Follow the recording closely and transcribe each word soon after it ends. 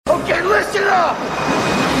fucking listen up!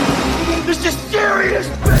 This is serious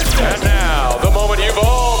business! And now, the moment you've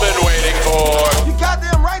all been waiting for. You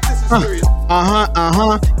goddamn right this is serious.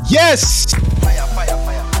 Yes!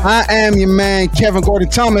 I am your man, Kevin Gordon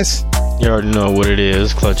Thomas. You already know what it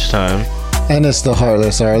is, clutch time. And it's the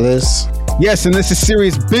Heartless Arliss. Yes, and this is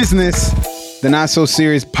Serious Business, the Not So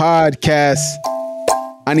Serious podcast.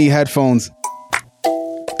 I need headphones.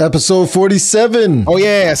 Episode 47. Oh,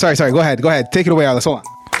 yeah. Sorry. Go ahead. Take it away, Alice. Hold on.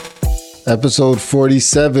 Episode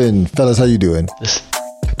 47. Fellas, how you doing?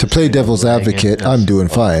 To play devil's advocate, I'm doing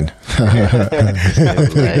fine. So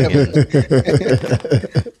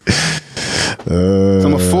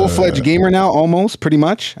I'm a full-fledged gamer now, almost, pretty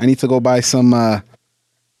much. I need to go buy some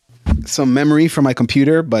memory for my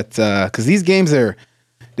computer, but because these games they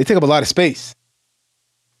take up a lot of space.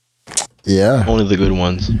 Yeah. Only the good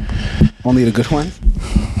ones. Only the good ones?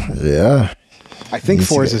 Yeah. I think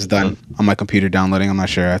Forza is done on my computer downloading. I'm not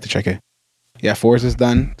sure. I have to check it. Yeah, Forza is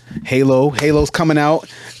done. Halo's coming out.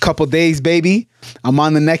 Couple days, baby. I'm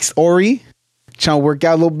on the next Ori. Trying to work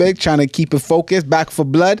out a little bit. Trying to keep it focused. Back for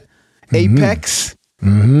Blood. Apex.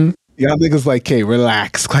 Mm-hmm. Y'all niggas like, hey,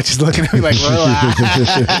 relax. Clutch is looking at me like, relax.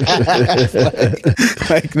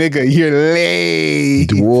 like, nigga, you're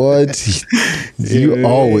late. What? You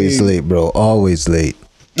always late, bro. Always late.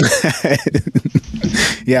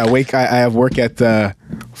 Yeah, I have work at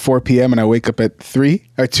 4 p.m. and I wake up at 3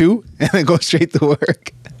 or 2 and then go straight to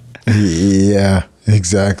work. Yeah,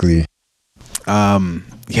 exactly.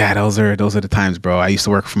 Yeah, those are the times, bro. I used to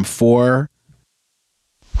work from 4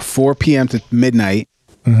 p.m. to midnight.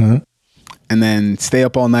 Mm-hmm. And then stay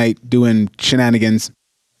up all night doing shenanigans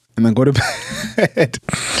and then go to bed.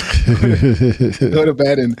 Go to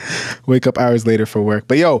bed and wake up hours later for work.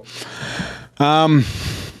 But yo,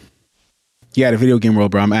 yeah, the video game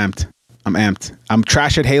world, bro. I'm amped. I'm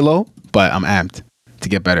trash at Halo, but I'm amped to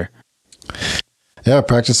get better. Yeah,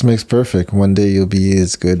 practice makes perfect. One day you'll be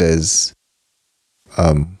as good as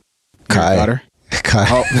Kai. Daughter? Kai.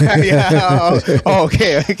 Oh, yeah. Oh,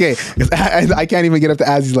 okay. I can't even get up to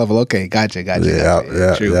Azzy's level. Okay, gotcha.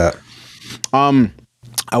 Yeah.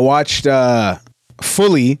 I watched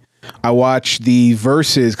fully. I watched the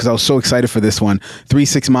verses because I was so excited for this one.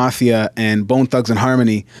 3-6 Mafia and Bone Thugs and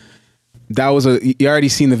Harmony. That was you already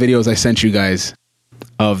seen the videos I sent you guys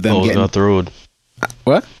of them getting got throwed.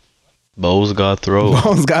 What? Bows got thrown.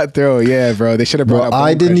 Bones got thrown. Yeah, bro. They should have brought up.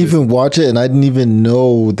 I didn't even watch it, and I didn't even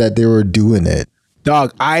know that they were doing it.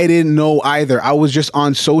 Dog, I didn't know either. I was just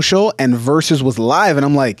on social and Versus was live, and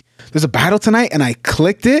I'm like, "There's a battle tonight," and I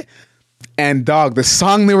clicked it, and dog, the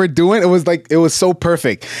song they were doing, it was so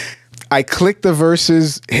perfect. I clicked the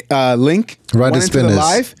Versus link, Right went to into the Spinners.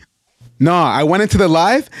 live. No, I went into the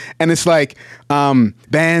live and it's like,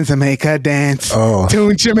 bands Jamaica dance,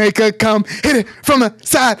 tune Jamaica come, hit it from the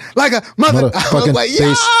side like a mother. I was like,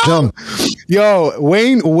 bass jump. Yo,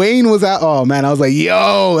 Wayne was out. Oh man, I was like,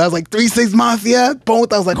 yo, I was like 3-6 Mafia,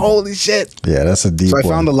 both. I was like, holy shit. Yeah, that's a deep So I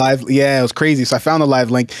one. found the live. Yeah, it was crazy. So I found the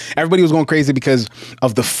live link. Everybody was going crazy because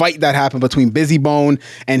of the fight that happened between Busy Bone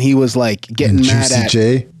and he was like getting and mad Juicy at.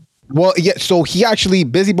 J. Well, yeah, so he actually,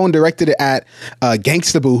 Busy Bone directed it at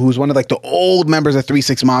Gangsta Boo, who's one of like the old members of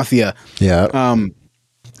 3-6 Mafia. Yeah.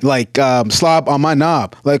 Slob on my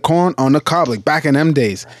knob, like corn on the cob, like back in them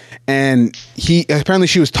days. And she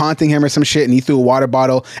was taunting him or some shit, and he threw a water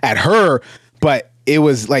bottle at her, but it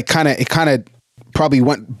was like kind of probably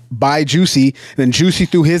went by Juicy, and then Juicy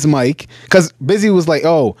threw his mic, because Busy was like,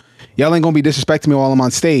 oh, y'all ain't gonna be disrespecting me while I'm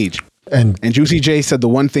on stage. And Juicy J said the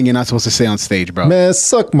one thing you're not supposed to say on stage, bro. Man,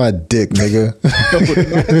 suck my dick, nigga.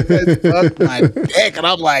 Suck my dick. And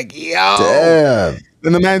I'm like, yo. Damn.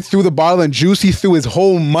 Then the man threw the bottle and Juicy threw his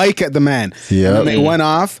whole mic at the man. Yeah. And then they went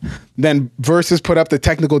off. Then Versus put up the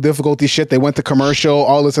technical difficulty shit. They went to commercial,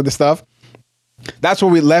 all this other stuff. That's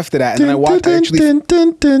where we left it at. And then I watched actually. Yeah.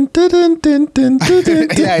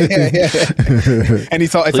 And he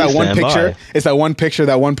saw it's that one picture. It's that one picture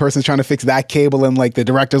that one person's trying to fix that cable and like the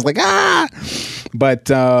director's like, ah. But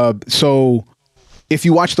so if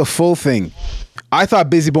you watch the full thing, I thought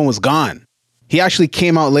Busy Bone was gone. He actually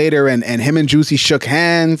came out later and him and Juicy shook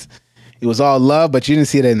hands. It was all love, but you didn't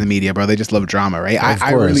see it in the media, bro. They just love drama, right?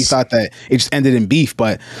 I really thought that it just ended in beef,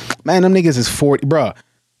 but man, them niggas is 40, bro.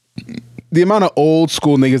 The amount of old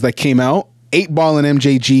school niggas that came out, 8 Ball and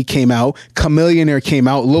MJG came out, Chamillionaire came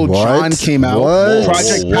out, Lil Jon came out,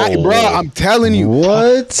 Project Pat, bro. I'm telling you,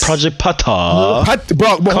 what? Project Pata,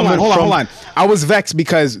 bro. Hold on. I was vexed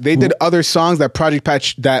because they did other songs that Project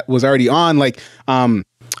Pat that was already on, like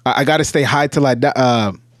I Gotta Stay High Till I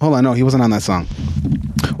Die. Hold on, no, he wasn't on that song.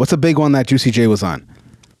 What's a big one that Juicy J was on?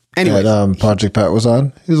 Anyway, Project Pat was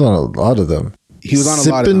on. He was on a lot of them. He was on a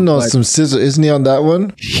lot of Sipping them, on but some sizzle. Isn't he on that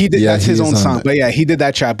one? he did. Yeah, That's he his is own on song. that. But yeah, he did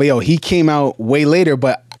that track. But yo, he came out way later.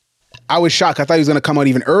 But I was shocked. I thought he was gonna come out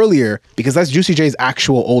even earlier because that's Juicy J's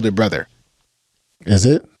actual older brother. Is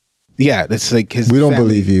it? Yeah, that's like his. We don't family.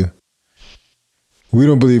 believe you. We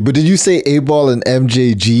don't believe. But did you say 8Ball and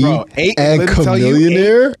MJG Bro, and let me tell you,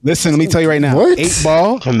 Chamillionaire? Listen, let me tell you right now. What?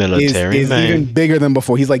 8Ball Military is man. even bigger than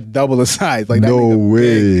before. He's like double the size. Like that No nigga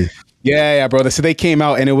big. way. Yeah, bro. So they came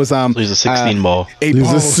out and it was He's a 16 ball. 8 He's a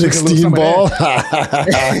balls, took little 16 some of ball. that.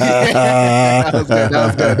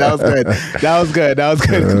 That was good. That was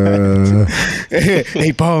good.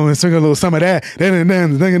 8 balls, took a little some of that. In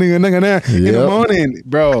the morning,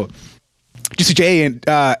 bro. Juicy J and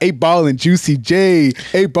 8 Ball and Juicy J,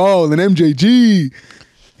 8 Ball and MJG.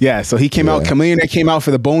 Yeah, so he came out. Chamillionaire came out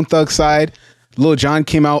for the Bone Thug side. Lil Jon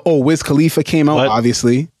came out. Oh, Wiz Khalifa came out,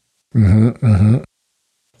 obviously. What'd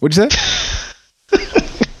you say?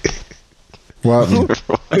 What?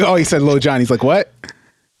 Oh, he said Lil Jon. He's like, what?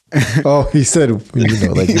 Oh, he said, like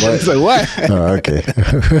what? He's like, what? Oh, okay.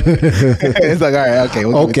 It's like, all right, okay.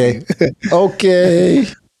 we'll give it to you. Okay.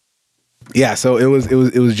 Yeah, so it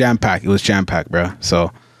was jam packed. It was jam packed, bro.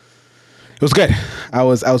 So it was good. I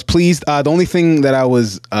was pleased. The only thing that I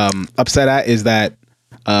was upset at is that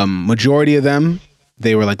majority of them,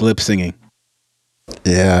 they were like lip singing.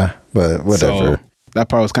 Yeah, but whatever. So that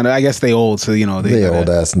part was kind of, I guess they old, so you know they old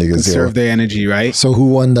ass niggas. conserve their energy, right? So who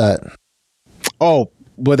won that? Oh,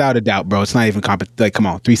 without a doubt, bro. It's not even like, come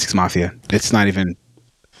on, 3-6 Mafia. It's not even.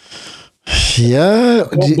 Yeah.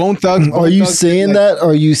 Bone Thugs. Are you saying that?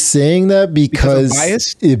 Are you saying that because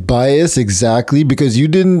bias? Bias, exactly, because you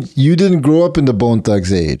didn't grow up in the Bone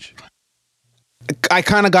Thugs age. I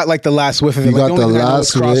kind of got like the last whiff of it. You like, got the only thing I know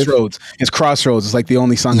last is Crossroads. It's Crossroads. It's like the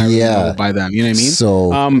only song I really know by them. You know what I mean?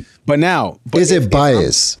 So, but now, is it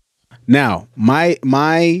bias? Now,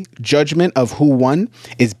 my judgment of who won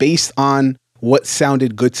is based on what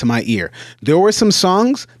sounded good to my ear. There were some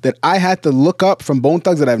songs that I had to look up from Bone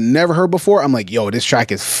Thugs that I've never heard before. I'm like, yo, this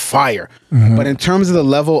track is fire. But in terms of the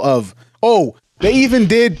level of, they even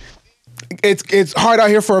did It's Hard Out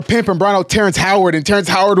Here for a Pimp and brought out Terrence Howard, and Terrence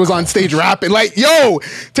Howard was on stage rapping. Like, yo,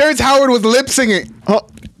 Terrence Howard was lip singing.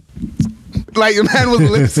 Like, the man was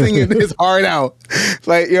lip singing his heart out.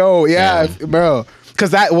 Like, yo, yeah. Bro.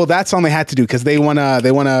 Because that song they had to do because they won a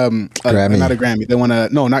Grammy. Not a Grammy. They won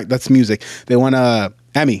that's music. They won a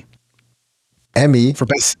Emmy. Emmy for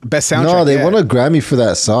best soundtrack. No, they won a Grammy for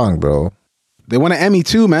that song, bro. They won an Emmy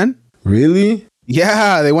too, man. Really?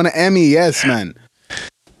 Yeah, they won an Emmy. Yes, man.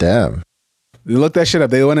 Damn. You look that shit up.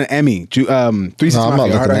 They won an Emmy. 3 I'm not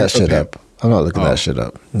looking that shit up. I'm not looking that shit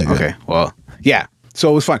up. Nigga. Okay, well, yeah. So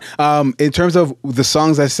it was fun. In terms of the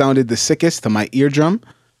songs that sounded the sickest to my eardrum,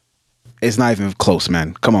 it's not even close,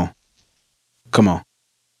 man. Come on.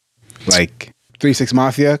 Like 3-6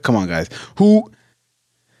 Mafia. Come on, guys.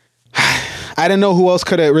 I didn't know who else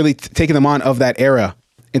could have really taken them on of that era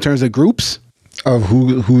in terms of groups. Of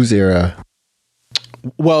whose era?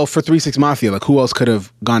 Well, for 3-6 Mafia, like who else could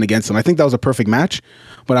have gone against them? I think that was a perfect match,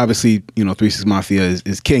 but obviously, 3-6 Mafia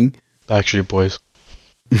is king. Backstreet Boys.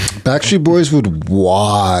 Backstreet Boys would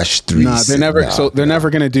wash 3-6. Nah, they're never. They're never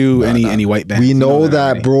gonna do any white band. We know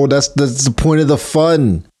that, bro. That's the point of the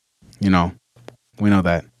fun. We know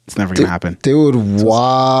that it's never gonna happen. They would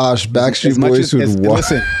wash. Backstreet Boys would wash.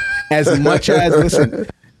 Listen, as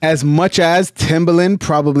much as Timbaland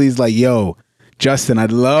probably is like, yo, Justin,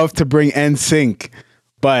 I'd love to bring NSYNC,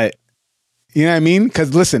 but you know what I mean?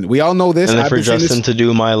 Because listen, we all know this. And then for Justin to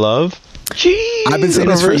do My Love, I've been saying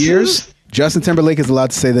this for years. Justin Timberlake is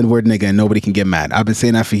allowed to say the word nigga and nobody can get mad. I've been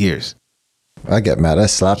saying that for years. I get mad. I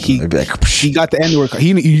slap him. He got the N-word card.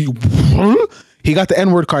 He got the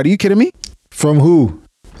N-word card. Are you kidding me? From who?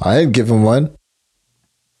 I didn't give him one.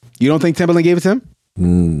 You don't think Timberlake gave it to him?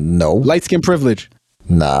 No. Light skin privilege.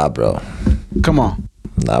 Nah, bro. Come on.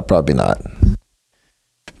 Nah, probably not.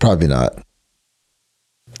 Probably not.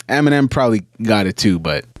 Eminem probably got it too,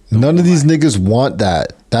 but none of these niggas want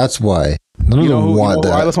that. That's why. None of them want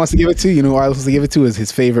that. Arliss wants to give it to? You know who Arliss wants to give it to is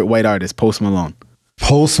his favorite white artist, Post Malone.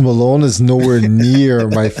 Post Malone is nowhere near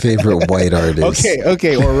my favorite white artist.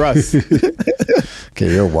 Okay, or Russ.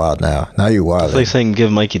 Okay, you're wild now. Now you're wild. It's like saying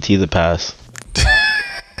give Mikey T the pass.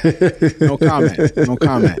 No comment.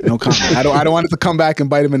 I don't want it to come back and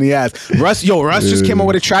bite him in the ass. Russ just came out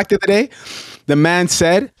with a track the other day. The man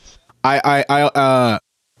said, I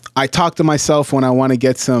talk to myself when I want to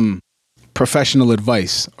get some professional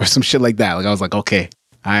advice or some shit like that. Like I was like, okay,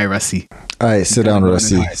 all right, Russie. All right, sit down,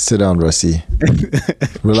 Russie. Sit down, Russie.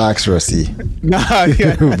 Relax, Russie. Nah,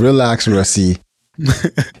 yeah. Relax, Russie.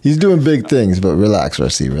 He's doing big things, but relax,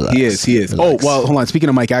 Rusty. Relax. He is. Relax. Oh, well, hold on. Speaking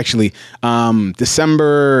of Mike, actually,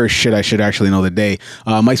 December, I should actually know the day.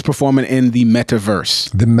 Mike's performing in the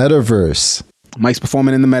Metaverse. The Metaverse. Mike's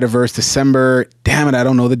performing in the Metaverse December, damn it, I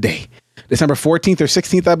don't know the day. December 14th or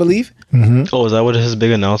 16th, I believe. Mm-hmm. Oh, is that what his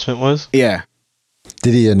big announcement was? Yeah.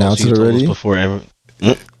 Did he announce So you it told us already? Before ever.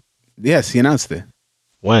 Yes, he announced it.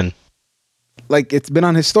 When? Like, it's been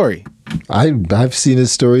on his story. I've seen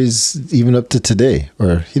his stories even up to today,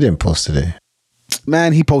 or he didn't post today.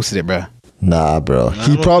 Man, he posted it, bro. Nah, bro.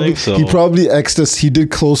 He don't probably think so. he probably X'd us. He did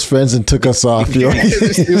close friends and took us off. Yo.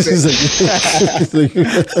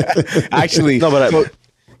 Actually, No, but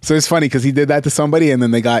so it's funny because he did that to somebody and then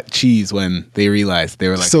they got cheese when they realized they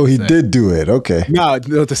were like. So he upset. did do it. Okay. No,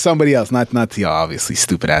 to somebody else, not to y'all, obviously,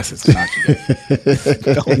 stupid asses. Not you.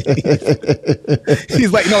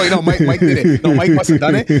 He's like, no, Mike did it. No, Mike must have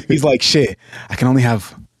done it. He's like, shit, I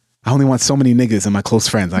only want so many niggas in my close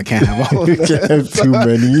friends. I can't have all of them. Can't have too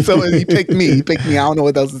many. So he picked me. I don't know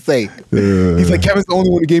what else to say. He's like, Kevin's the only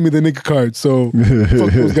one who gave me the nigga card. So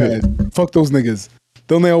fuck those guys. Fuck those niggas.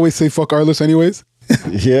 Don't they always say fuck Arliss anyways?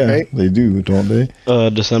 Yeah, Right? they do, don't they?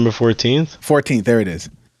 December 14th. 14th, there it is.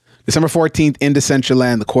 December 14th in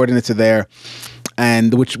Decentraland. The coordinates are there.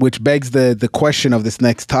 And which begs the question of this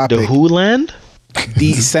next topic. The Who Land?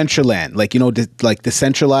 Decentraland. Like, like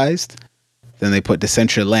decentralized. Then they put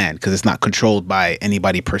Decentraland because it's not controlled by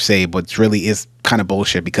anybody per se, but it really is kind of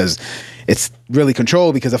bullshit because it's really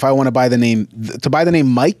controlled. Because if I want to buy the name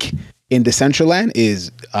Mike in Decentraland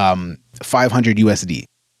is 500 USD.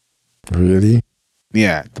 Really?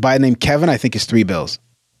 Yeah. To buy the name Kevin, I think is $3.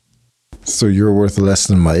 So you're worth less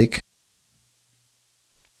than Mike?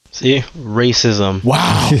 See? Racism.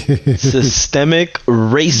 Wow. Systemic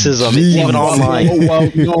racism. It's Jeez. even online.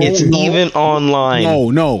 It's no. even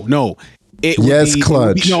online. No. It Yes,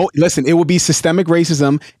 Clutch. Listen, it would be systemic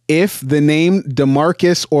racism if the name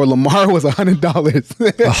DeMarcus or Lamar was $100.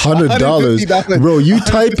 $100, bro. You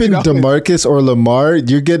type in $150. DeMarcus or Lamar,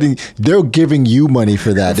 they're giving you money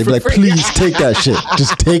for that. They'd be like, please take that shit.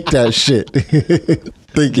 Just take that shit.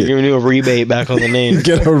 Take You're it. giving you a rebate back on the name.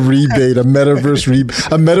 Get a rebate, a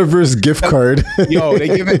metaverse gift card. Yo,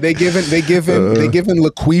 they giving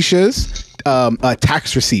LaQuisha's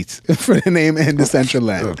tax receipts for the name and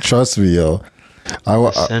Decentraland. Trust me, yo.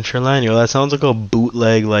 Centraland, yo, that sounds like a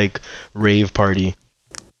bootleg like rave party.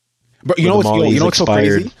 But you know what's so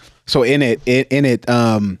expired. crazy? So in it,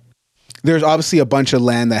 there's obviously a bunch of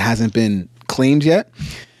land that hasn't been claimed yet,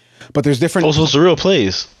 but there's different. Also, it's a real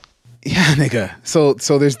place. Yeah, nigga. So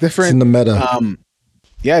there's different. It's in the meta.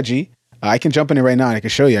 Yeah, G. I can jump in it right now and I can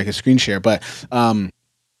show you. I can screen share. But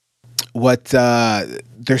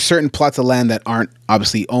there's certain plots of land that aren't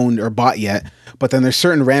obviously owned or bought yet. But then there's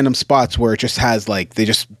certain random spots where it just has like they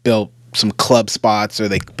just built some club spots or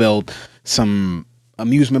they build some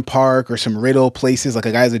amusement park or some riddle places. Like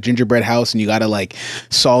a guy has a gingerbread house and you gotta like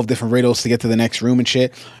solve different riddles to get to the next room and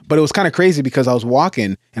shit. But it was kind of crazy because I was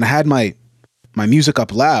walking and I had my music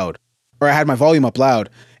up loud. Or I had my volume up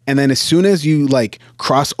loud. And then as soon as you like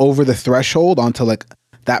cross over the threshold onto like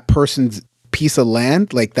that person's piece of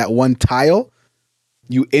land, like that one tile,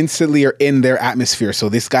 you instantly are in their atmosphere. So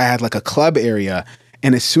this guy had like a club area.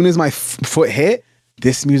 And as soon as my foot hit,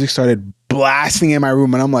 this music started blasting in my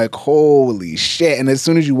room. And I'm like, holy shit. And as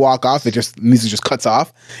soon as you walk off, music just cuts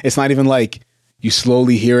off. It's not even like you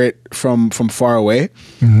slowly hear it from far away.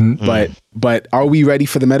 Mm-hmm. But are we ready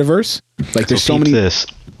for the metaverse? Like there's so many. This.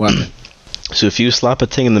 What? So if you slap a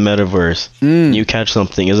thing in the metaverse, you catch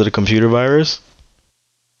something. Is it a computer virus?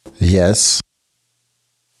 Yes.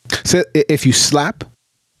 So if you slap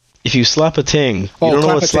a ting, you don't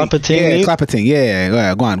know what slap a ting means? Slap a ting.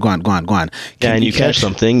 Yeah. Go on. Yeah, and you catch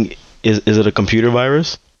something. Is it a computer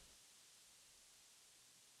virus?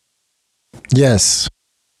 Yes.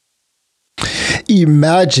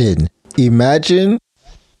 Imagine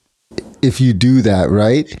if you do that,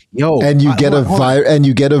 right? Yo, and you get hold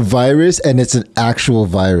a virus and it's an actual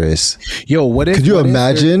virus. Yo, what if? Could you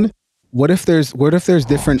imagine? What if there's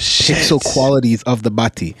different pixel qualities of the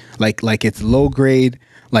bati? Like it's low grade,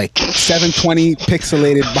 like 720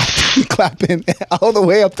 pixelated bati clapping all the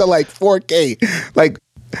way up to like 4K. Like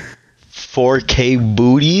 4K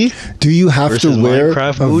booty? Do you have to wear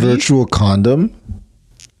Minecraft a booty? virtual condom?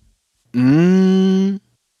 Can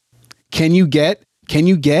you get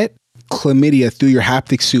chlamydia through your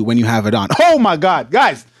haptic suit when you have it on? Oh my god,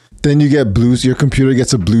 guys. Then you get your computer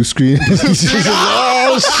gets a blue screen. Oh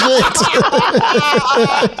oh shit.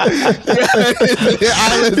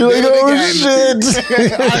 Arliss You're like, did oh it again.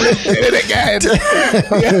 Arliss did it again.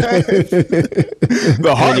 The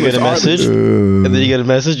And heart then you get a was message, and then you get a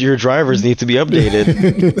message. Your drivers need to be updated.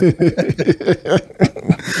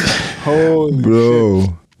 Holy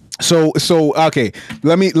Bro. So okay,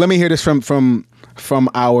 let me hear this from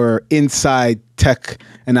our inside tech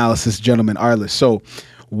analysis gentleman Arliss. So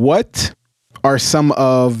what are some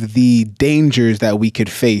of the dangers that we could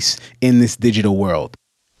face in this digital world?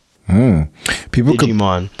 People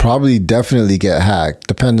Digimon. could probably definitely get hacked,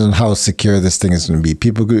 depending on how secure this thing is going to be.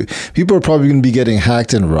 People are probably going to be getting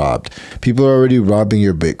hacked and robbed. People are already robbing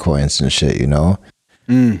your bitcoins and shit. You know.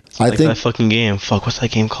 I Like think that fucking game. Fuck, what's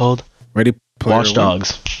that game called? Ready? Player Watch One?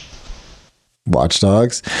 Dogs. Watch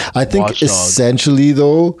Dogs. I think Watch Dogs. essentially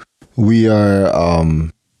though we are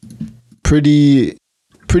pretty.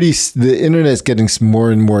 The internet is getting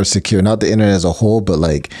more and more secure. Not the internet as a whole, but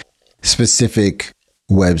like specific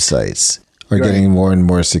websites are Right. getting more and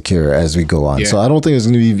more secure as we go on. Yeah. So I don't think there's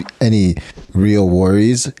going to be any real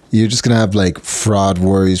worries. You're just going to have like fraud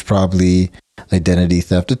worries, probably identity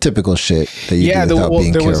theft, the typical shit that you do without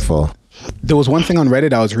being careful. There was one thing on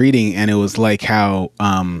Reddit I was reading, and it was like how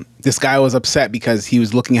this guy was upset because he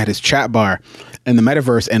was looking at his chat bar in the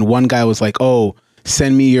metaverse, and one guy was like, "Oh,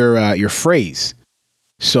 send me your phrase."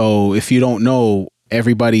 So if you don't know,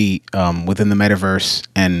 everybody within the metaverse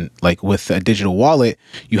and like with a digital wallet,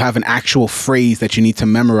 you have an actual phrase that you need to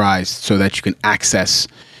memorize so that you can access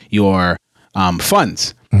your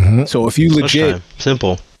funds. So if you Clutch legit, time.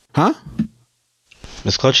 Simple. huh?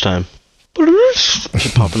 It's clutch time.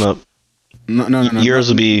 Keep popping up. No. Yours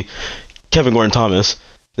will be Kevin Gordon Thomas.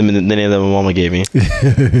 The name that my mama gave me.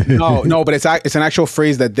 No, but it's an actual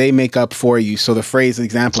phrase that they make up for you. So the phrase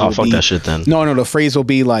example. Oh, will fuck be, that shit then. No. The phrase will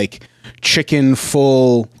be like chicken,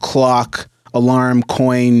 full, clock, alarm,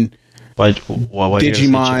 coin, Why do you gotta say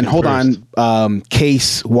Digimon. chicken Hold first? on,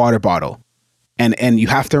 case, water bottle. And you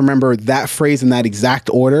have to remember that phrase in that exact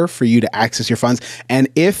order for you to access your funds. And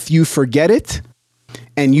if you forget it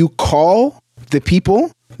and you call the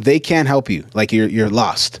people, they can't help you. Like you're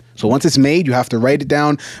lost. So once it's made, you have to write it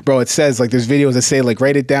down. Bro, it says like there's videos that say like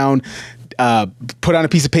write it down, put on a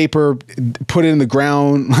piece of paper, put it in the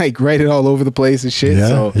ground, like write it all over the place and shit.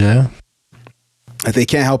 So Yeah. if they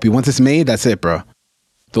can't help you. Once it's made, that's it, bro.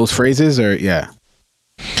 Those phrases are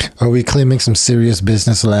Are we claiming some serious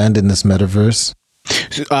business land in this metaverse?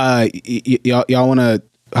 Y'all want to?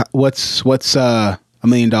 What's $1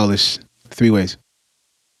 million? 3 ways.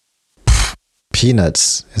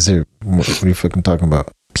 Peanuts. Is there? What are you fucking talking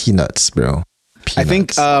about? Peanuts, bro. I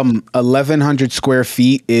think Peanuts. 1,100 square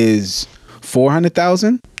feet is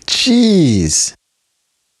 400,000 Jeez.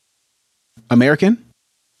 American.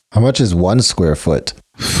 How much is 1 square foot?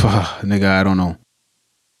 Nigga, I don't know.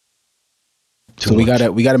 Too So we much.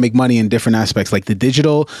 gotta make money in different aspects. Like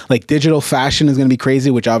digital fashion is gonna be crazy,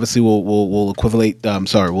 which obviously will equivalent.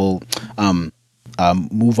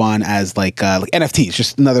 Move on as like NFTs,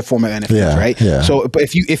 just another form of NFTs, Yeah, right? yeah. So, but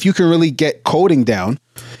if you can really get coding down,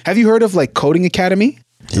 have you heard of like Coding Academy?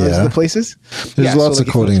 Those Yeah. are the places. There's Yeah, so, lots like,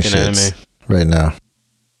 of coding Fucking shits anime. right now.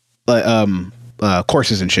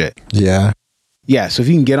 courses and shit. Yeah. Yeah, so if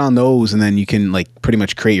you can get on those and then you can like pretty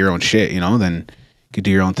much create your own shit, then you could do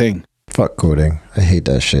your own thing. Fuck coding. I hate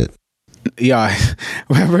that shit. Yeah,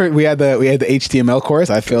 remember we had the HTML course.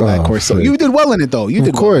 I failed that Oh, course. So shit. you did well in it though. You did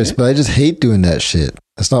Of well in course, it. but I just hate doing that shit.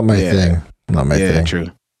 That's not my Yeah. thing. Not my Yeah, thing. true.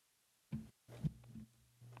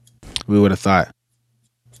 We would have thought.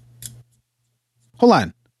 Hold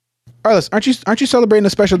on, Arliss, aren't you celebrating a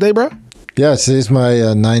special day, bro? Yeah, today's my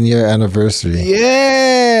 9-year anniversary.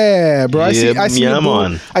 Yeah, bro. I Yeah, seen your yeah, boo.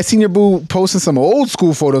 man. I seen your boo posting some old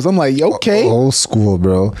school photos. I'm like, okay, Old school,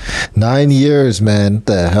 bro. 9 years, man. What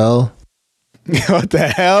the hell? what the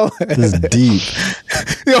hell? This is deep.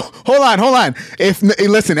 Yo, hold on.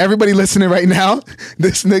 Listen, everybody listening right now,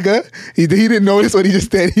 this nigga, he didn't notice what he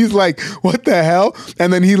just did. He's like, what the hell?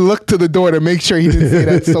 And then he looked to the door to make sure he didn't say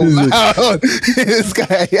that so loud. This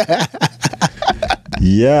guy, yeah.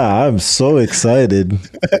 Yeah, I'm so excited.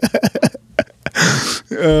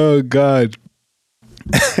 Oh God.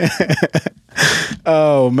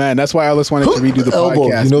 Oh man, that's why Arliss wanted to redo the Elbow.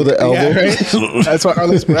 podcast. You know the elbow? Yeah, right? That's why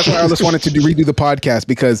Arliss wanted to redo the podcast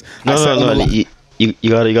because I said on the No. li- You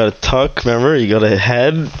gotta tuck. Remember, you gotta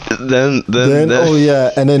head, then Oh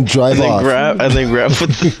yeah, and then drive and then off. grab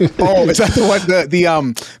with the, Oh, is that the one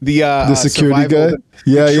the The security survival, guy?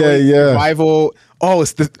 Yeah, Detroit yeah. Survival Oh,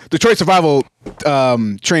 it's the Detroit Survival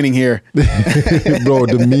training here. Bro,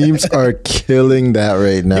 the memes are killing that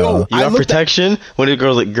right now. Yo, You got protection? When the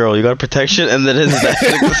girl's like, girl, you got protection? And then it's that.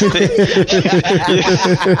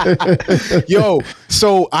 Yo,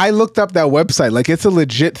 so I looked up that website. Like, it's a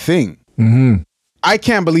legit thing. I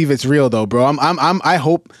can't believe it's real though, bro.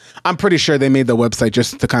 I'm pretty sure they made the website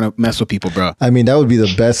just to kind of mess with people, bro. I mean, that would be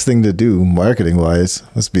the best thing to do marketing wise.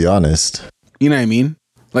 Let's be honest. You know what I mean?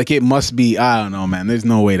 Like, it must be, I don't know, man. There's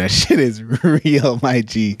no way that shit is real, my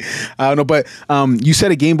G. I don't know, but you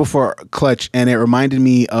said a game before, Clutch, and it reminded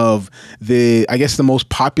me of the most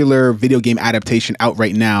popular video game adaptation out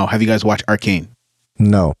right now. Have you guys watched Arcane?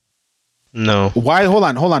 No. No. Why? Hold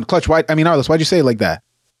on, Clutch. Why? I mean, Arliss, why'd you say it like that?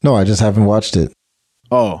 No, I just haven't watched it.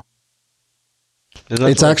 Oh.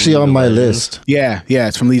 It's actually on my list. Yeah,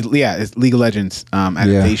 it's from it's League of Legends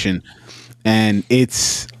adaptation. And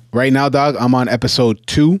it's... Right now, dog, I'm on episode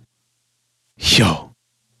 2. Yo,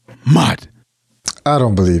 mud. I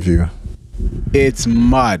don't believe you. It's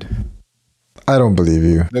mud. I don't believe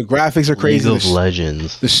you. The graphics are crazy. League of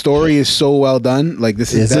Legends. The story is so well done. Like,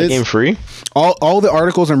 this is it Game free? all the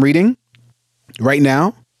articles I'm reading right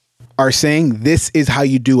now are saying this is how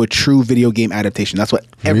you do a true video game adaptation. That's what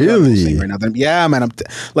everyone's saying right now. Yeah, man.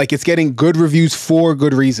 Like, it's getting good reviews for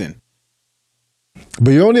good reason.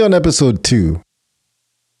 But you're only on episode 2.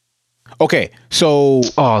 Okay, so...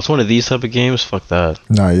 Oh, it's one of these type of games? Fuck that.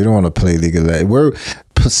 Nah, you don't want to play League of Legends. We're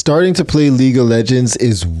starting to play League of Legends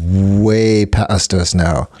is way past us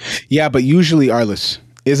now. Yeah, but usually, Arliss,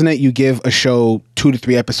 isn't it you give a show 2 to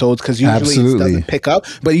 3 episodes because usually it doesn't pick up,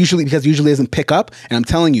 but usually it doesn't pick up, and I'm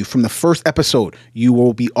telling you, from the first episode, you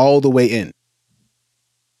will be all the way in.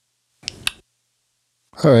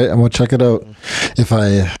 All right, I'm gonna check it out. If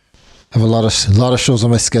I have a lot of shows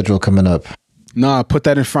on my schedule coming up. Nah, put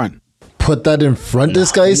that in front. Put that in front,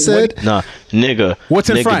 this guy said? Nah, nigga.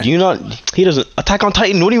 What's in front? Do you not... He doesn't... Attack on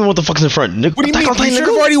Titan. What do you mean what the fuck's in front? Nigga, What do you Attack mean? on Titan, You should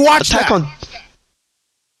nigga. have already watched Attack that. on...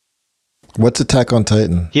 What's Attack on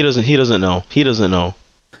Titan? He doesn't know. He doesn't know.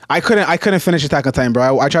 I couldn't finish Attack on Titan,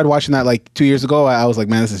 bro. I tried watching that like 2 years ago. I was like,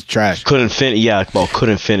 man, this is trash. Couldn't finish. Yeah, well,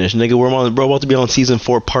 couldn't finish. Nigga, we're about to be on season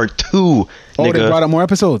 4, part 2. Oh, nigga. they brought up more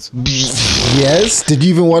episodes. Yes? Did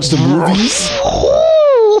you even watch the movies?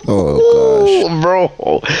 Oh, gosh. Bro.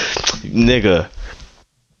 Nigga.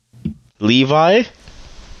 Levi?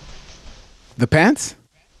 The pants?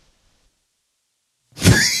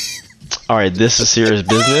 Alright, this is serious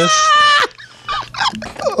business.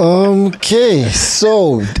 Okay,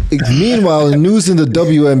 so meanwhile, news in the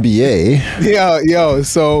WNBA. Yo,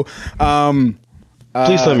 so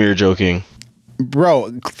Please tell me you're joking.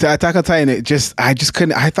 bro, Attack on Titan, I just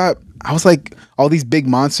couldn't. I was like, all these big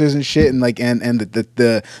monsters and shit, and like, and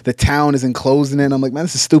the town is enclosed in it. And I'm like, man,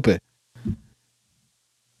 this is stupid.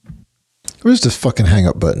 Where's this fucking hang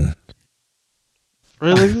up button?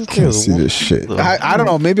 Really? Can't see this shit. I don't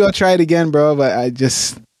know. Maybe I'll try it again, bro. But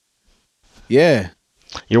yeah.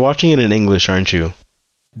 You're watching it in English, aren't you?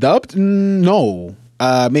 Dubbed? No.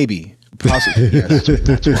 Maybe. Possibly. Yeah,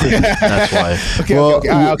 That's why.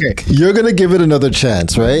 Okay. You're gonna give it another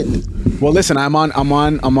chance, right? Well, listen, I'm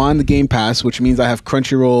on the Game Pass, which means I have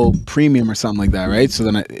Crunchyroll Premium or something like that, right? So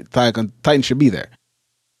then Attack on Titan should be there.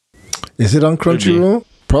 Is it on Crunchyroll?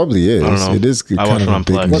 Probably is. I don't know. It is. I watch it on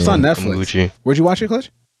Plex. What's on From Netflix? Gucci. Where'd you watch it,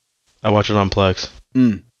 Clutch? I watch it on Plex.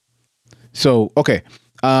 So, okay.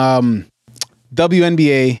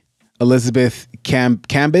 WNBA, Elizabeth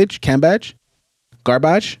Cambage,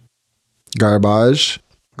 Garbage,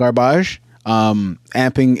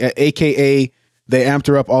 amping, aka they amped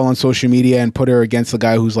her up all on social media and put her against a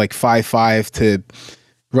guy who's like 5'5" to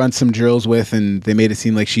run some drills with, and they made it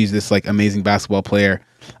seem like she's this like amazing basketball player.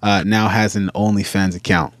 Now has an OnlyFans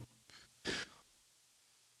account.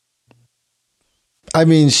 I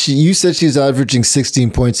mean, you said she's averaging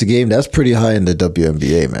 16 points a game. That's pretty high in the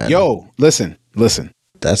WNBA, man. Yo, listen.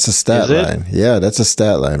 That's a stat Is it? line. Yeah, that's a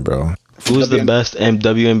stat line, bro. Who's the best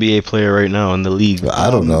WNBA player right now in the league? I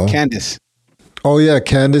don't know. Candace Oh yeah,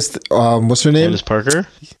 Candace. What's her name? Candace Parker?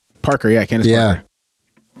 Parker. Yeah, Candace Yeah. Parker.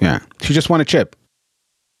 Yeah, she just won a chip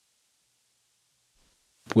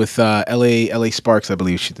with LA Sparks, I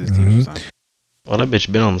believe she did. Well, that bitch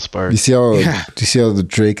been on the Spark. You see how? Yeah. Do you see how the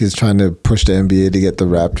Drake is trying to push the NBA to get the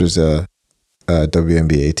Raptors a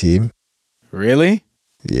WNBA team? Really?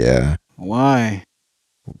 Yeah. Why?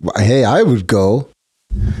 Hey, I would go.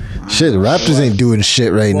 Shit, the Raptors ain't doing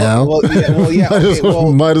shit right now. Yeah.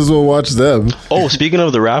 Might as well watch them. Oh, speaking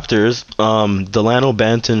of the Raptors, Delano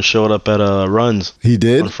Banton showed up at Runs He on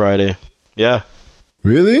did? Friday. Yeah,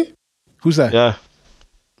 Really? Who's that? yeah.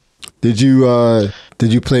 Did you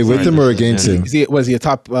play with him or against him? Was he a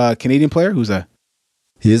top Canadian player? Who's that?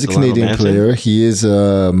 He is a Canadian Manson? player. He is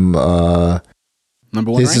Number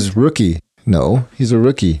one. this is rookie. No, he's a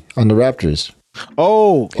rookie on the Raptors.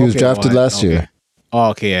 Oh, He was drafted last year. Oh,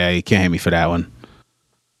 okay, yeah, you can't hit me for that one.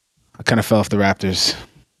 I kind of fell off the Raptors.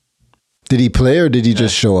 Did he play or did he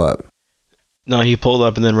just show up? No, he pulled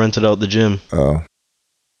up and then rented out the gym. Oh.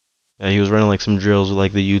 Yeah, he was running like some drills with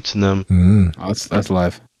like the Utes and them. Mm. Oh, that's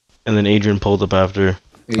live. And then Adrian pulled up after.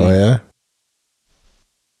 Oh, yeah?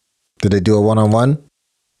 Did they do a one-on-one?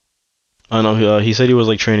 I know. He said he was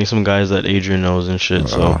like training some guys that Adrian knows and shit.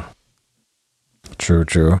 So True.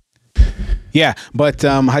 Yeah, but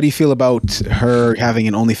how do you feel about her having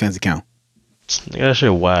an OnlyFans account? yeah, that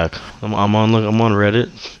shit whack. I'm on Reddit.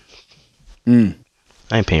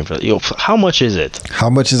 I ain't paying for that. Yo, how much is it? How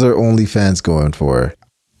much is our OnlyFans going for?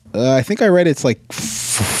 I think I read it's like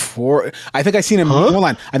 4. I think I seen him. Huh? Hold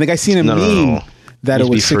on. I think I seen him No. that it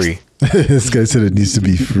was Needs to be 6. free. This guy said it needs to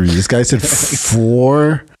be free. This guy said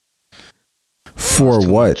 4. For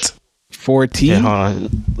what? 14. Yeah, hold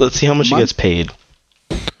on. Let's see how much he Month? gets paid.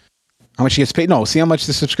 How much he gets paid? No, see how much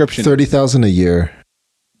the subscription. 30,000 a year.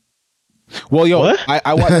 Well, yo, What?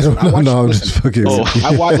 I watched. I'm listen, just fucking. Oh.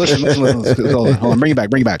 I watched. Listen. Hold on. Bring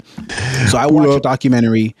it back. So I watched a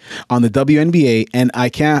documentary on the WNBA, and I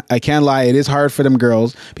can't lie. It is hard for them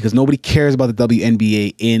girls because nobody cares about the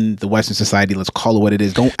WNBA in the Western society. Let's call it what it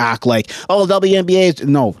is. Don't act like WNBA.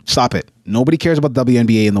 No, stop it. Nobody cares about the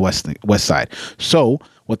WNBA in the West Side. So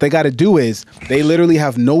what they got to do is they literally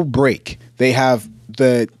have no break. They have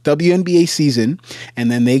the WNBA season, and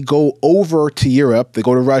then they go over to Europe. They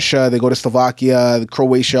go to Russia, they go to Slovakia,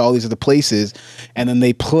 Croatia, all these other places, and then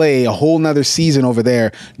they play a whole nother season over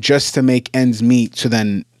there just to make ends meet. So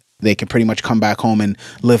then they can pretty much come back home and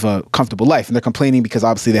live a comfortable life. And they're complaining because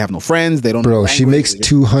obviously they have no friends. They don't. know Bro, she language. makes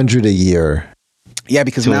 200 a year. Yeah,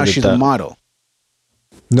 because now she's a model.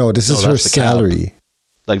 No, this is her that's the cap. salary.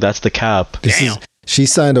 Like that's the cap. She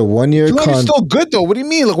signed a 1-year 200 contract. still good though. What do you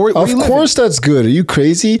mean? Like, where Of do you course, that's good. Are you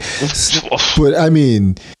crazy? But I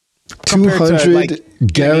mean, 200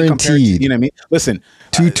 guaranteed. You know what I mean? Listen,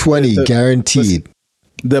 220 guaranteed.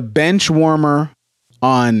 the bench warmer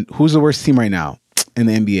on who's the worst team right now in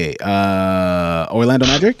the NBA? Orlando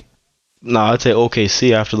Magic? No, I'd say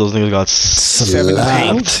OKC after those niggas got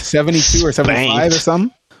Slapped. 72 or 75 or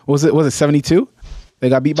something? Was it 72? They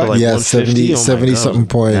got beat by like Yeah, 150? 70 something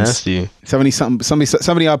points. Nasty.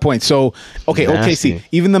 70 odd points. So, okay, Nasty. OKC.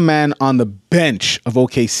 Even the man on the bench of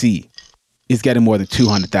OKC is getting more than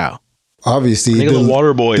 200,000. Obviously, Think of the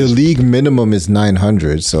Water Boys. The league minimum is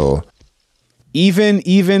 900. So Even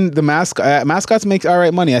the mascots make all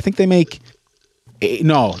right money. I think they make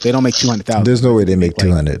no, they don't make 200,000. there's no way they make like-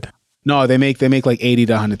 200. No, they make like 80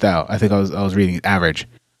 to 100,000. I think I was reading average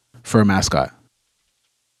for a mascot.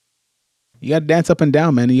 You got to dance up and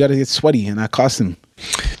down, man. You got to get sweaty in that costume.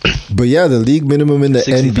 But yeah, the league minimum in the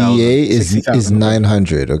 60,000. NBA is 60,000,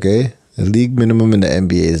 900. Okay, the league minimum in the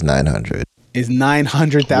NBA is 900. Is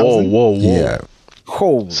 900,000? Whoa. Yeah,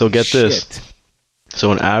 Holy So get shit. this.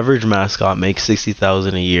 So an average mascot makes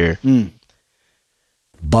 60,000 a year.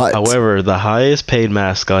 but However, the highest paid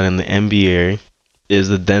mascot in the NBA is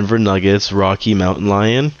the Denver Nuggets Rocky Mountain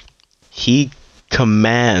Lion. He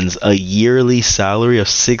commands a yearly salary of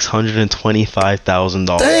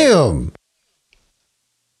 $625,000. damn,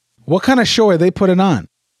 What kind of show are they putting on?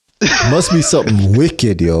 must be something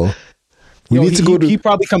wicked, yo. We Yo, need to go to. He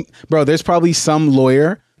probably bro. There's probably some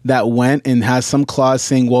lawyer that went and has some clause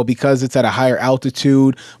saying, well, because it's at a higher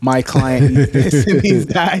altitude, my client needs this and needs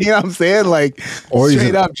that. You know what I'm saying? Like, Or he's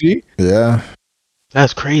straight a- up, G. Yeah,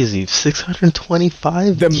 That's crazy.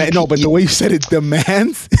 625? No, but the way you said it,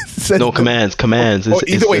 demands. No, commands. Or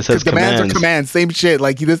either way, It says demands or commands, same shit.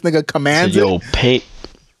 Like this nigga So, commands yo, it. pay.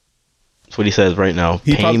 That's what he says right now.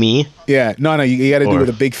 He Pay prob- me. Yeah, no, you got to do it Or- with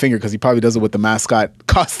a big finger because he probably does it with the mascot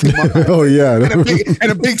costume on. oh yeah.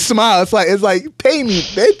 and a big smile. It's like pay me,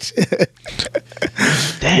 bitch.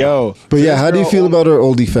 Damn. Yo, But yeah, how do you feel about our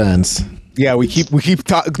oldie fans? yeah, we keep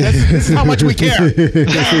talking. This is how much we care.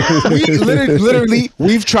 We literally,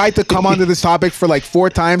 we've tried to come onto this topic for like 4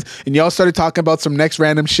 times, and y'all started talking about some next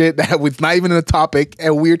random shit that was not even a topic,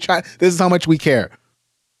 and we're trying. This is how much we care.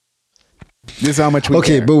 This is how much we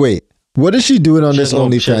care. Okay, but wait. What is she doing on this Shit, no,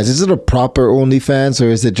 OnlyFans? shit. Is it a proper OnlyFans or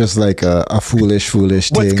is it just like a foolish what's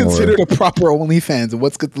thing? considered Or, a proper OnlyFans? And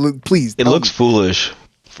what's good? Please, It tell looks me. foolish.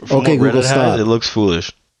 From Okay, what Google, Reddit stop. has, it looks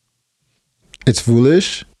foolish. it's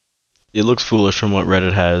foolish? It looks foolish from what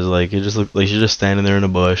Reddit has. Like it just looks like she's just standing there in a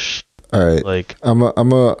bush. All right. Like I'm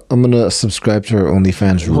gonna subscribe to her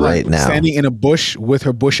OnlyFans Hold on, right now. standing in a bush with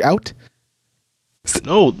her bush out.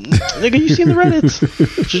 no, nigga, you seen the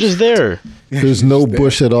Reddits? She's just there. There's no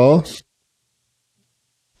bush at all.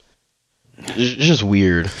 It's just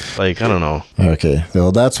weird. Like, I don't know. Okay,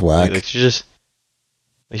 well that's whack. Like she's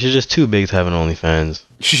just too big to have an OnlyFans.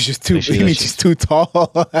 She's just too. Like, You mean she's too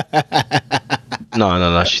tall?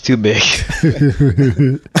 No, she's too big.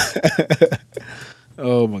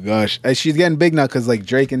 Oh my gosh, and she's getting big now because like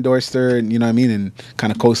Drake endorsed her, and you know what I mean, and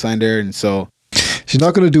kind of co-signed her, and so She's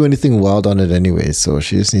not gonna do anything wild on it anyway, so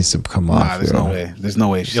she just needs to come off. there's no way. There's no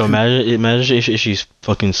way. Yo, imagine if she's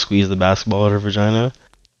fucking squeezed the basketball out of her vagina.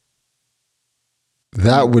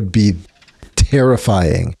 That would be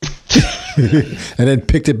terrifying. And then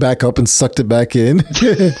picked it back up and sucked it back in.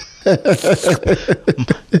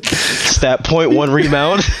 Stat point, 1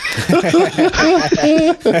 rebound.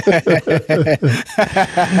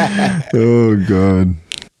 Oh god.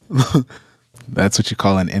 That's what you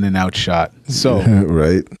call an in and out shot. So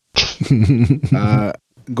Right.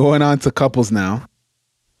 going on to couples now.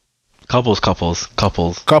 Couples. A Couple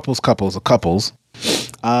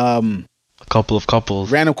of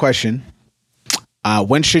couples. random question.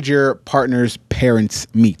 When should your partner's parents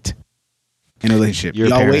meet in a relationship? Your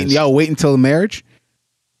Y'all parents. wait until marriage?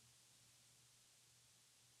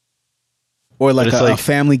 Or like But it's a like-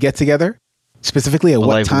 family get together? Specifically at But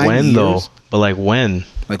what like time? when years? though? But like when?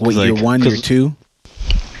 Like what, Like, year 1, year 2?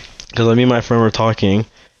 Because me and my friend were talking,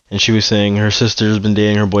 and she was saying her sister's been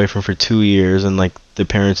dating her boyfriend for 2 years, and like the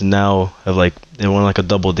parents now have like they went on like a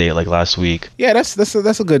double date like last week. Yeah, that's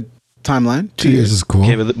a good timeline. 2 2 years years. is cool.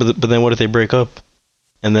 Okay, but then what if they break up?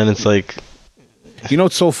 And then it's like, You know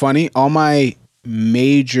what's so funny? All my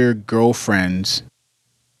major girlfriends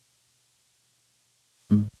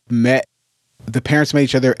the parents met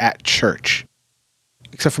each other at church.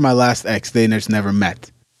 Except for my last ex, they just never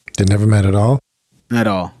met. They never met at all? At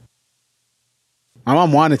all. My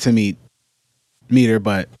mom wanted to meet her,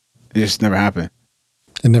 but it just never happened.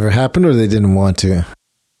 It never happened, or they didn't want to?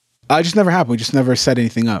 It just never happened. We just never set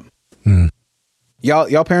anything up. Hmm.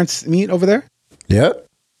 Y'all parents meet over there? Yeah.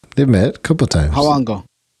 They met a couple times. How long ago?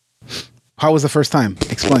 How was the first time?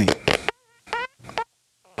 Explain.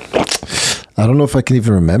 I don't know if I can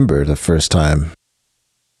even remember the first time.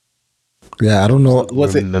 Yeah, I don't know.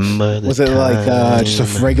 Was it remember the like just a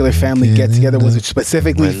time regular family get together? Was it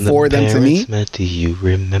specifically when the for them to parents meet? met? Do you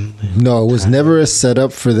remember? No, it was never a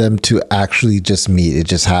setup for them to actually just meet. It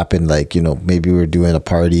just happened like, maybe we were doing a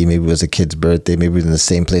party, maybe it was a kid's birthday, maybe we were in the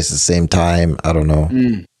same place at the same time. I don't know.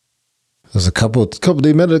 There's a couple,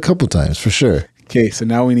 they met a couple times for sure. Okay, so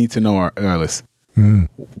now we need to know, Arliss.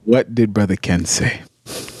 What did Brother Ken say?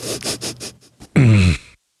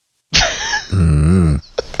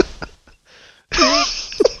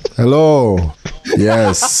 Hello.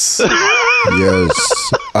 Yes.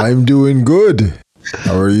 Yes. I'm doing good.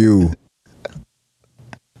 How are you?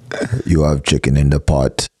 You have chicken in the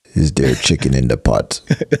pot. Is there chicken in the pot?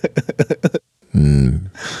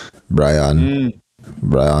 Brian,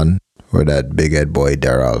 where that big head boy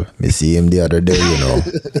Daryl? Me see him the other day,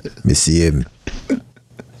 Me see him.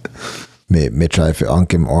 Me try to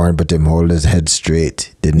unk him on, but him hold his head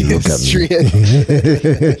straight. Didn't look at me.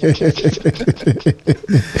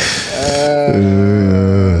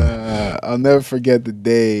 I'll never forget the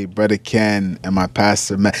day Brother Ken and my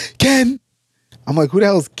pastor met. Ken! I'm like, who the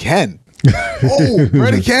hell is Ken? Oh,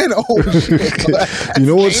 Brother Ken! Oh, shit. You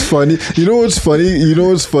know what's funny?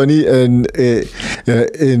 And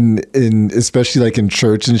in especially like in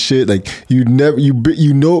church and shit, like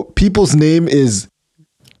people's name is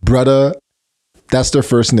brother. That's their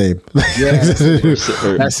first name. Yeah,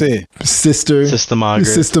 that's it. Sister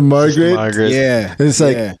Margaret. Yeah. And it's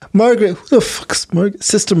like, Margaret, who the fuck's Margaret?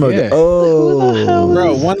 Sister Margaret. Yeah. Oh.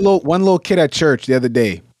 Bro, one little kid at church the other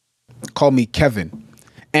day called me Kevin.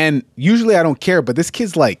 And usually I don't care, but this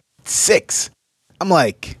kid's like 6. I'm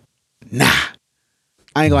like, nah.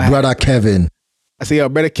 I ain't gonna have Brother Kevin. I say, yo,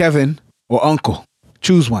 Brother Kevin or Uncle.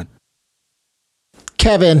 Choose one.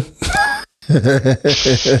 Kevin. But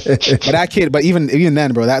that kid, but even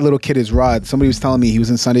then, bro, that little kid is Rod. Somebody was telling me he was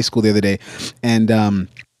in Sunday school the other day, and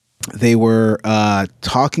they were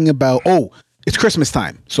talking about, it's Christmas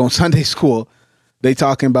time. So in Sunday school, they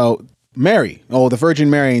talking about Mary. Oh, the Virgin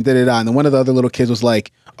Mary, and da-da-da. And then one of the other little kids was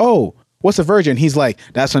like, oh, what's a virgin? He's like,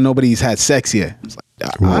 that's when nobody's had sex yet. It's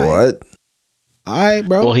like, What? All right,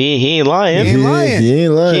 bro. Well, he ain't lying. He ain't lying. He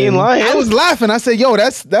ain't lying. I was laughing. I said, yo,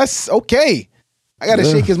 that's okay. I gotta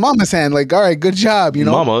shake his mama's hand. Like, all right, good job,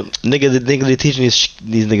 Mama, nigga, they teaching these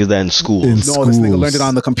niggas that in school. No, this nigga learned it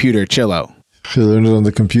on the computer. Chill out. He learned it on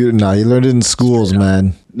the computer. Nah, he learned it in schools,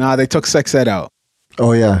 man. Nah, they took sex ed out.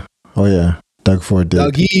 Oh yeah. Doug Ford did.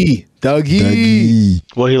 Dougie.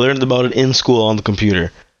 Well, he learned about it in school on the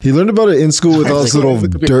computer. He learned about it in school with all his little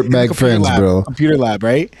dirtbag friends, lab, bro. Computer lab,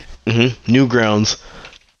 right? Newgrounds.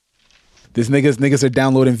 This niggas are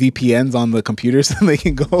downloading VPNs on the computers so they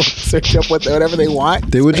can go search up whatever they want.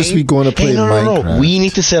 They would just be going to play Hey, no, Minecraft. We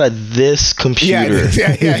need to sit at this computer.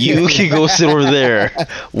 You can go sit over there.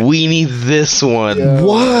 We need this one.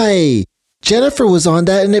 Why? Jennifer was on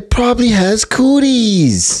that, and it probably has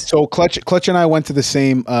cooties. So Clutch and I went to the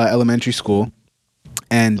same elementary school,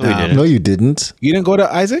 and No, we didn't. No, you didn't. you didn't go to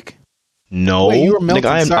Isaac. No, Wait, you were Milton.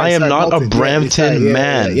 I am not Milton. a Brampton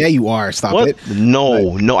man. Yeah, you are. Stop What? it.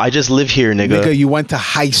 No, I just live here, nigga. Nigga, you went to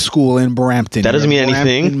high school in Brampton. That doesn't You're a mean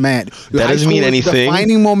anything. Brampton man. That High doesn't mean school is the anything.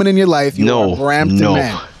 defining moment in your life. You are a Brampton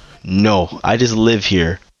man. No. I just live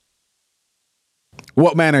here.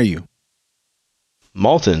 What man are you,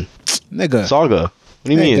 Malton, nigga? Saga. What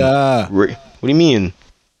do you mean? Nigga. What do you mean?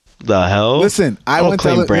 The hell? Listen, I don't went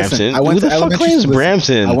claim to Brampton. I went Who to the fuck elementary claims school.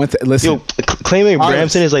 Brampton? I went to listen. Yo, claiming Artists.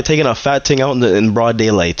 Brampton is like taking a fat thing out in broad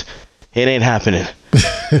daylight. It ain't happening.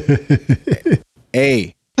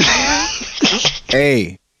 Hey,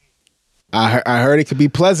 hey, I heard it could be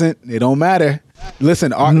pleasant. It don't matter.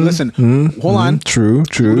 Listen, hold on. True.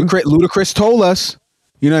 Ludacris told us,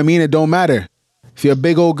 you know what I mean? It don't matter. If you're a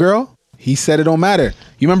big old girl, he said it don't matter.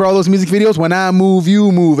 You remember all those music videos? When I move,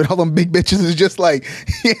 you move. And all them big bitches is just like,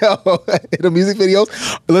 the music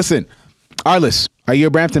videos. Listen, Arliss, are you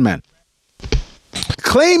a Brampton man?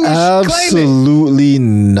 Claim it. Absolutely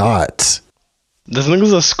not. This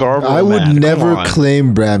nigga's a Scarborough I would man. never Come on.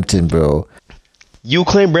 claim Brampton, bro. You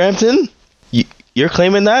claim Brampton? You're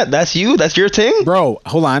claiming that? That's you? That's your thing? Bro,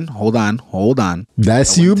 hold on.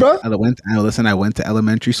 That's you, bro? I went to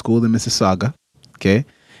elementary school in Mississauga. Okay.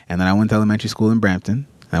 And then I went to elementary school in Brampton.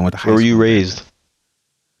 And I went to high Where were school. you raised?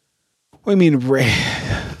 What do you mean,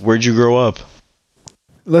 Where'd you grow up?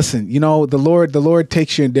 Listen, you know, the Lord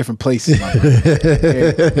takes you in different places. My brother.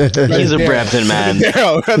 He's a Brampton man.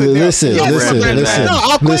 Listen. No,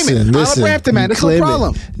 I'll claim it. I'm a Brampton man. That's no Claim it.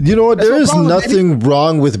 problem. You know what? That's There no is problem, nothing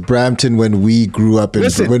wrong with Brampton when we grew up in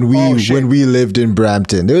Listen. when Oh, shit. we lived in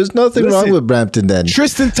Brampton. There was nothing wrong Listen. with Brampton then.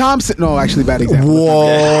 Tristan Thompson. No, actually, bad example.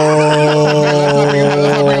 Whoa!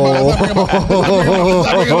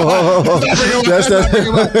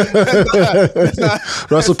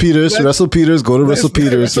 Russell Peters. Go to Russell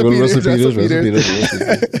Peters.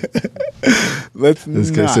 Let's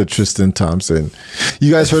This guy not. said Tristan Thompson.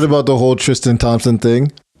 You guys heard about the whole Tristan Thompson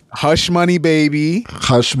thing? Hush money, baby.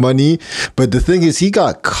 Hush money. But the thing is, he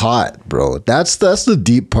got caught, bro. That's the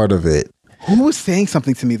deep part of it. Who was saying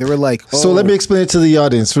something to me? They were like, oh, So let me explain it to the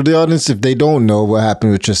audience. For the audience, if they don't know what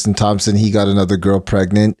happened with Tristan Thompson, he got another girl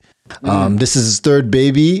pregnant. This is his third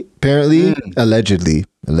baby, apparently, allegedly.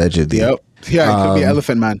 Yep. Yeah, it could be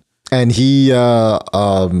Elephant Man. And he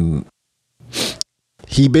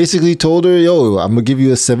basically told her, yo, I'm gonna give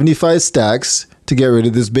you a 75 stacks to get rid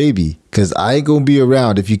of this baby, because I ain't gonna be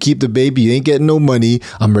around. If you keep the baby, you ain't getting no money.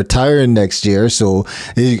 I'm retiring next year, so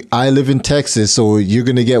I live in Texas, so you're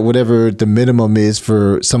gonna get whatever the minimum is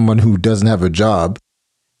for someone who doesn't have a job,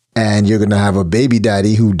 and you're gonna have a baby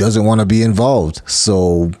daddy who doesn't want to be involved,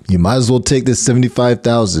 so you might as well take this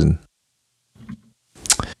 75,000.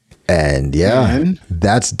 And yeah, Man.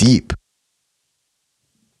 that's deep.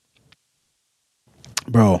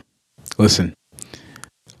 Bro, listen.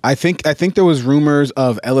 I think there was rumors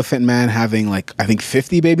of Elephant Man having like, I think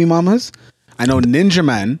 50 baby mamas. I know Ninja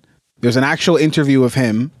Man, there's an actual interview of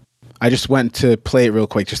him. I just went to play it real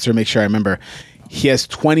quick just to make sure I remember. He has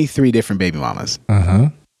 23 different baby mamas.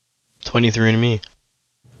 23 and me.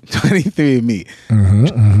 23 of me.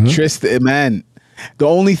 Tristan, man. The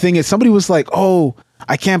only thing is somebody was like, oh,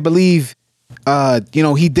 I can't believe,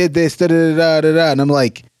 he did this, da-da-da-da-da. And I'm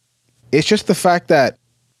like, it's just the fact that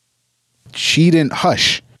she didn't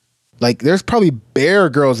hush. Like, there's probably bare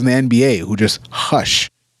girls in the NBA who just hush.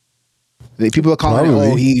 People are calling it,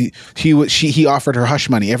 oh, he offered her hush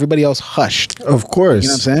money. Everybody else hushed. Of course. You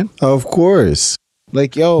know what I'm saying? Of course.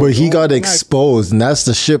 Like, yo. But he got exposed, and that's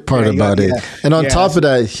the shit part about it. And on top of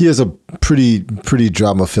that, he has a pretty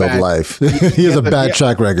drama-filled life. He has a bad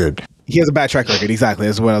track record. He has a bad track record. Exactly.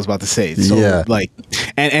 That's what I was about to say. So, Yeah. like,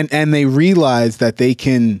 and they realize that they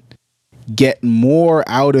can get more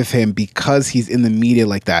out of him because he's in the media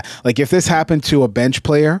like that. Like, if this happened to a bench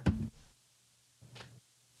player,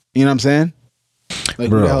 you know what I'm saying? Like, who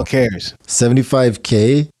Bro. the hell cares?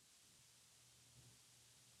 75K?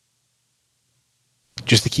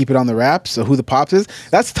 Just to keep it on the wraps of who the pops is?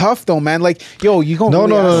 That's tough, though, man. Like, yo, you gonna No.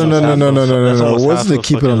 That's It almost wasn't half to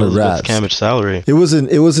keep it on the wraps. Cambridge salary. It was an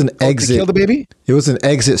to exit. kill the baby? It was an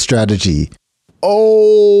exit strategy.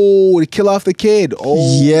 Oh, to kill off the kid.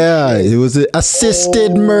 Oh, Yeah, it was an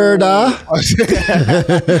assisted murder.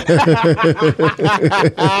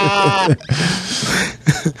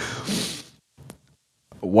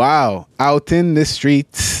 Wow. Out in the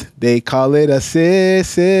streets, they call it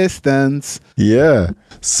assistance. Yeah.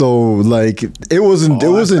 So like it wasn't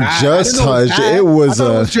just Hush. It was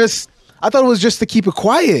I thought it was just to keep it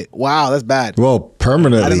quiet. Wow, that's bad. well,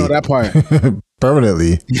 permanently. I didn't know that part.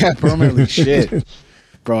 Permanently. Yeah, permanently. Shit,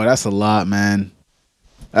 bro, that's a lot, man.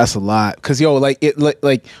 That's a lot. Cause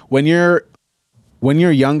like when you're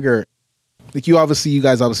younger, like you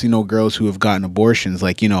guys obviously know girls who have gotten abortions.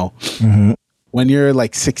 Like when you're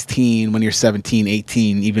like 16, when you're 17,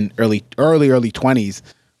 18, even early 20s.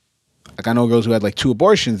 Like I know girls who had like 2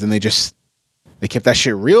 abortions and they kept that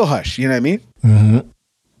shit real hush. You know what I mean? Mm-hmm.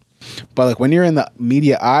 But like when you're in the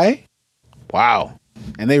media eye, wow.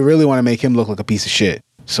 And they really want to make him look like a piece of shit.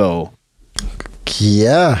 So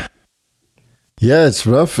yeah, it's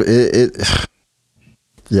rough. It's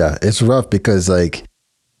rough because like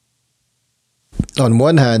on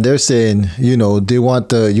one hand they're saying you want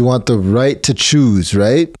the right to choose,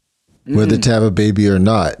 right? Whether to have a baby or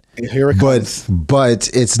not. Here it comes. But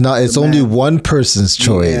it's not. It's only one person's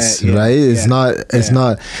choice, right? It's not. It's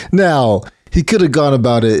not. Now he could have gone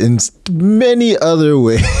about it in many other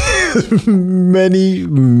ways.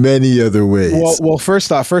 many other ways. Well,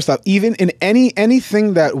 first off, even in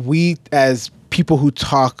anything that we as people who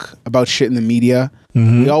talk about shit in the media,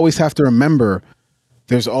 we always have to remember.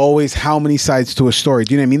 There's always how many sides to a story.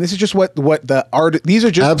 Do you know what I mean? This is just what the art. These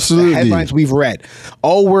are just the headlines we've read.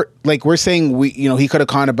 All we're saying he could have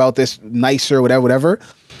gone about this nicer, whatever.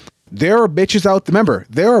 There are bitches out. Remember,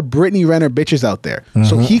 there are Brittany Renner bitches out there.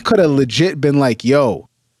 So he could have legit been like, "Yo,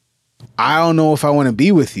 I don't know if I want to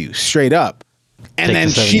be with you," straight up. And then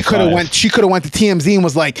she could have went to TMZ and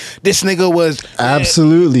was like, "This nigga was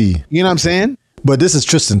absolutely." You know what I'm saying? But this is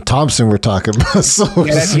Tristan Thompson we're talking about. So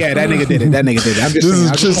that nigga did it. I'm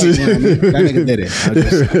just saying, that nigga did it.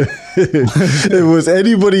 If it was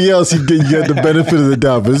anybody else, you get the benefit of the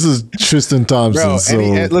doubt. But this is Tristan Thompson. Bro, so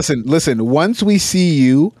listen. Once we see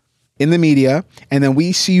you in the media, and then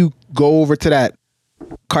we see you go over to that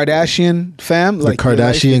Kardashian fam, the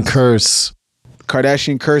Kardashian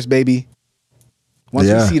curse, baby.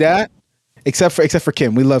 Once we see that, except for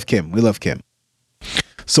Kim, we love Kim.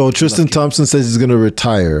 So Tristan Thompson says he's going to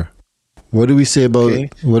retire. What do we say about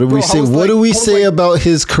about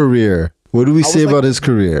his career? What do we say about his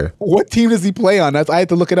career? What team does he play on? I had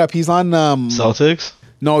to look it up. He's on Celtics?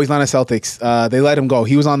 No, he's not on Celtics. They let him go.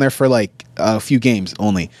 He was on there for like a few games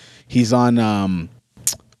only. He's on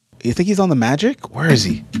you think he's on the Magic? Where is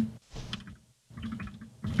he?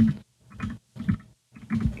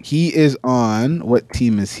 He is on, what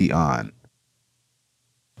team is he on?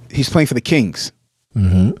 He's playing for the Kings.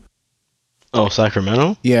 Mm-hmm. Oh,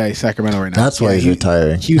 Sacramento? Yeah, he's Sacramento right now. That's why he's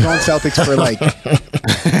retiring. He was on Celtics for like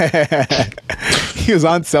he was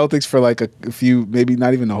on Celtics for like a few, maybe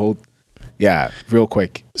not even a whole. Yeah, real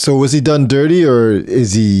quick. So was he done dirty or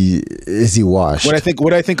is he washed?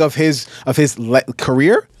 What I think of his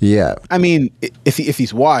career? Yeah. I mean, if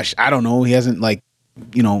he's washed, I don't know. He hasn't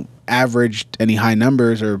averaged any high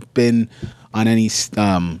numbers or been on any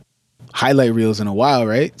highlight reels in a while,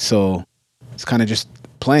 right? So it's kind of just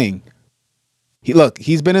playing.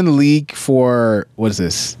 He's been in the league for, what is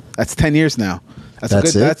this? That's 10 years now.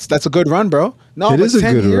 That's a good run, bro. No, it is a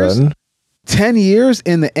good run. 10 years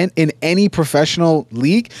in any professional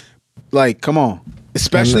league, like, come on.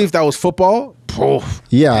 Especially if that was football.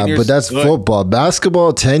 Yeah, but that's football.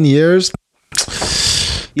 Basketball, 10 years.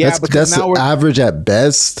 Yeah, that's average at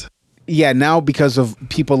best. Yeah, now because of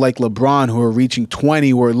people like LeBron who are reaching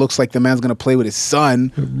 20, where it looks like the man's gonna play with his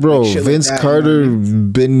son. Bro, Vince Carter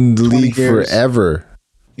been in the league forever.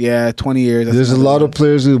 Yeah, 20 years. There's a lot of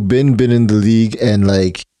players who've been in the league and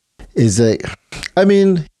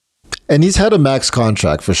and he's had a max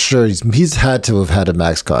contract for sure. He's had to have had a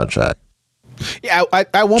max contract. Yeah,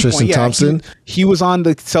 at one Tristan point, Thompson? He was on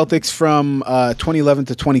the Celtics from 2011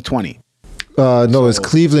 to 2020. No, it's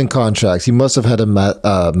Cleveland contracts. He must have had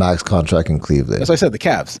a max contract in Cleveland. That's what I said, the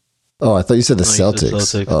Cavs. Oh, I thought you said the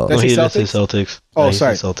Celtics. Oh, he did say Celtics. Oh,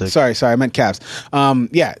 sorry. I meant Cavs.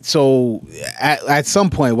 Yeah. So at some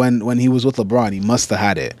point when he was with LeBron, he must have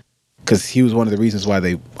had it because he was one of the reasons why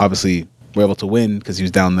they obviously were able to win because he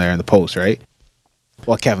was down there in the post, right?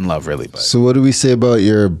 Well, Kevin Love, really. But. So what do we say about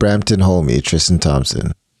your Brampton homie, Tristan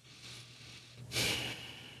Thompson?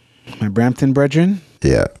 My Brampton brethren?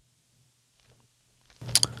 Yeah.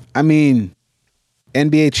 I mean,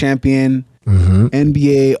 NBA champion,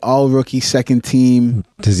 NBA all-rookie second team.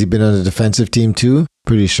 Has he been on a defensive team too?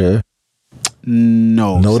 Pretty sure.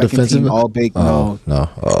 No. No defensive? All big, no.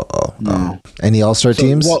 No. Any all-star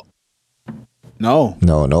teams? Well, no.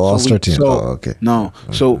 No all-star teams. Okay. No.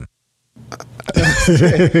 So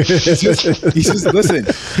he's just listen.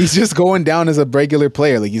 He's just going down as a regular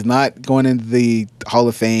player. Like he's not going into the Hall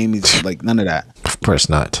of Fame. He's like none of that. Of course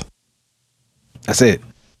not. That's it.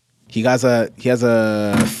 He has a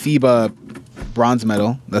FIBA bronze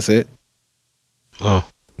medal. That's it. Oh.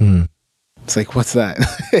 It's like, what's that?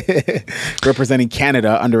 Representing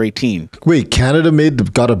Canada under 18. Wait, Canada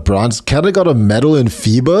got a medal in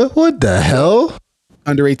FIBA? What the hell?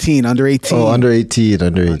 Under 18. Oh, under 18.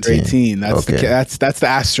 Under 18. That's okay. that's the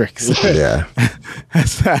asterisk. Yeah.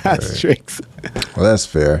 That's the asterisk. Well, that's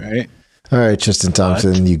fair. Right. All right, Tristan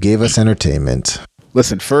Thompson, you gave us entertainment.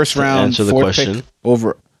 Listen, first round, answer the fourth question. pick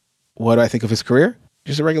over what do I think of his career?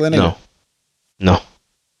 Just a regular nigga. No.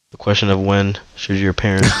 The question of when should your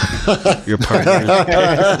parents, your partner's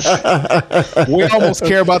parents. We almost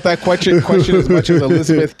care about that question as much as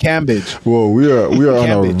Elizabeth Cambridge. Whoa, we are on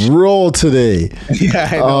Cambridge. a roll today. Yeah,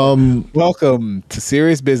 I know. Welcome to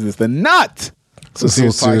Serious Business, the Not So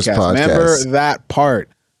Serious Podcast. Remember that part.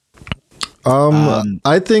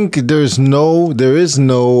 I think there is no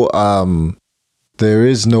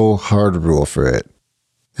hard rule for it.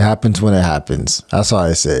 It happens when it happens. That's all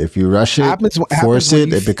I say. If you rush it, force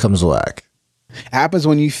it, it becomes whack. Happens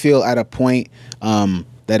when you feel at a point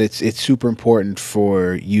that it's super important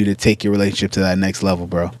for you to take your relationship to that next level,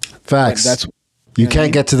 bro. Facts. You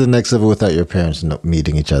can't get to the next level without your parents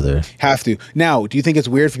meeting each other. Have to. Now, do you think it's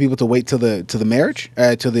weird for people to wait till the marriage,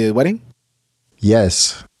 to the wedding?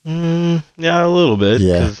 Yes. Yeah, a little bit.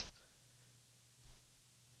 Yeah.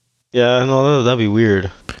 Yeah, no, that'd be weird.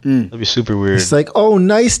 That'd be super weird. It's like, oh,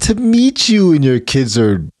 nice to meet you, and your kids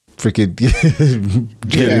are freaking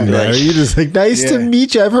getting married. It's like, nice to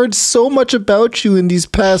meet you. I've heard so much about you in these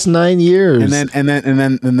past 9 years. And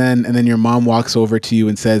then your mom walks over to you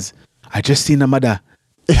and says, "I just seen a mother.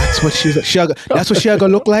 That's what she's gonna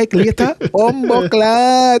look like later. Run,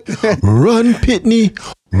 Pitney,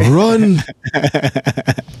 run."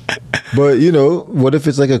 But what if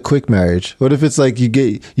it's like a quick marriage? What if it's like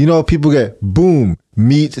people get boom,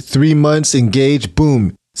 meet 3 months, engage,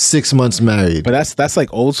 boom, 6 months married. But that's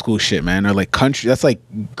like old school shit, man, or like country. That's like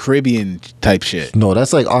Caribbean type shit. No,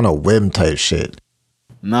 that's like on a whim type shit.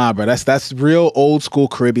 Nah, bro, that's real old school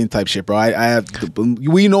Caribbean type shit, bro.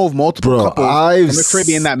 We know of multiple couples in the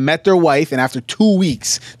Caribbean that met their wife, and after 2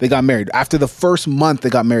 weeks they got married. After the first month they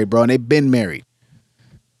got married, bro, and they've been married.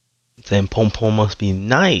 Then pom pom must be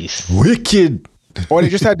nice. Wicked. Or they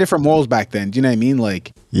just had different morals back then. Do you know what I mean?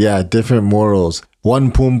 Like, yeah, different morals. 1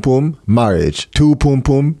 pum pum, marriage. 2 pum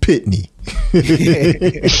pum, pitney.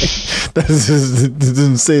 That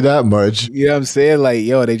doesn't say that much. You know what I'm saying? Like,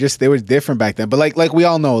 yo, they were different back then. But like we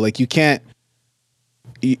all know, like you can't.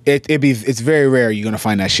 It's very rare you're gonna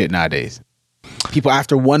find that shit nowadays. People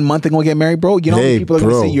after 1 month they're gonna get married, bro. You know, people are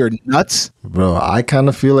gonna say you're nuts, bro. I kind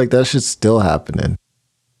of feel like that shit's still happening.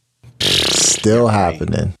 Still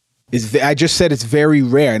happening. I just said it's very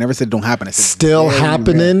rare. I never said it don't happen. I said still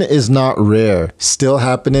happening rare. Is not rare. Still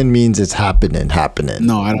happening means it's happening.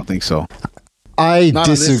 No, I don't think so. I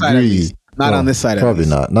disagree. Not on this side. Probably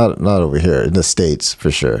not. Not over here in the States for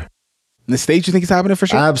sure. In the States, you think it's happening for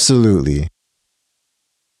sure? Absolutely.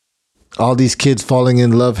 All these kids falling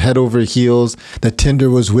in love head over heels. The Tinder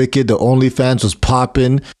was wicked. The OnlyFans was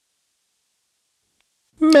popping.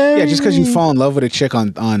 Yeah, just because you fall in love with a chick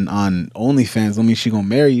on OnlyFans don't mean she gonna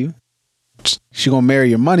marry you. She gonna marry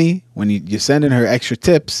your money when you're sending her extra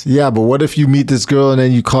tips. Yeah, but what if you meet this girl and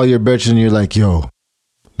then you call your bitch and you're like, "Yo,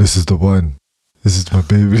 this is the one. This is my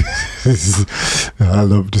baby. I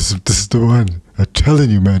love this. This is the one. I'm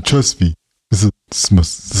telling you, man. Trust me. This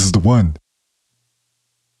is the one."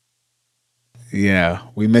 Yeah,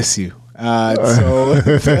 we miss you. Oh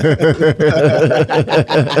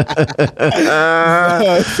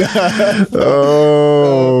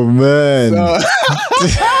man.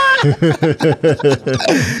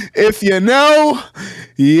 If you know,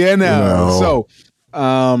 you know.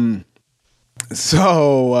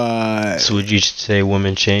 So would you say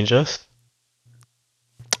women change us?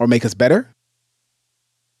 Or make us better?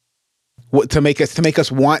 What to make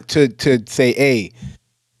us want to say, hey,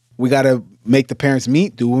 we gotta make the parents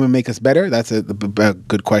meet? Do women make us better? That's a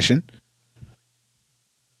good question.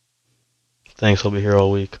 Thanks, I'll be here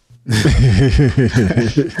all week.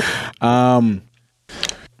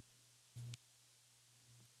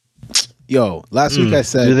 Yo, last week I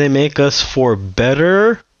said, do they make us for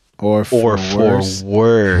better or for worse?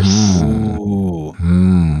 Ooh.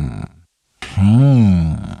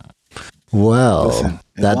 Well, listen,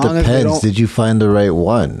 that depends. Did you find the right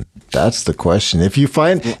one? That's the question. If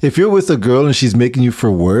you're with a girl and she's making you for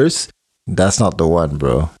worse, that's not the one,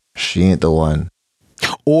 bro. She ain't the one.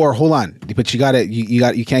 Or hold on, but you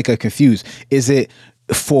can't get confused. Is it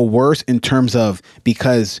for worse in terms of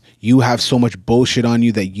because you have so much bullshit on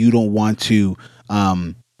you that you don't want to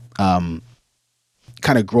kind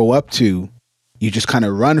of grow up to, you just kind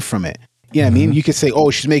of run from it? Yeah, I mean, you could say, oh,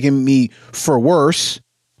 she's making me for worse,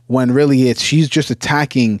 when really she's just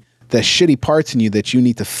attacking the shitty parts in you that you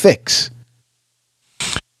need to fix.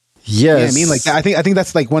 Yes. Yeah, I mean, like, I think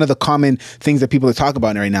that's like one of the common things that people are talking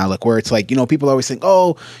about right now, like where it's like, you know, people are always saying,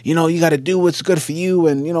 oh, you know, you got to do what's good for you,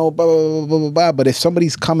 and, you know, blah, blah, blah, blah, blah, blah. But if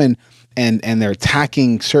somebody's coming and they're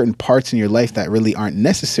attacking certain parts in your life that really aren't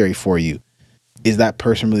necessary for you, is that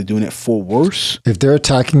person really doing it for worse? If they're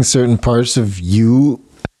attacking certain parts of you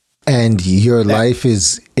and your life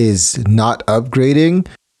is not upgrading,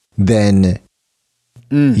 then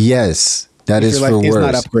yes, that is for worse. It's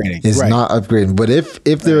not upgrading. It's not upgrading. But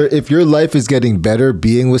if your life is getting better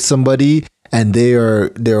being with somebody and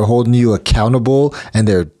they're holding you accountable and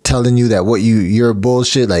they're telling you that you're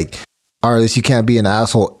bullshit, like, Arliss, you can't be an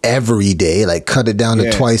asshole every day, like cut it down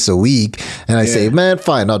to twice a week, and I say, man,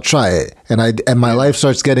 fine, I'll try it, and my life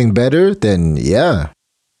starts getting better, then yeah.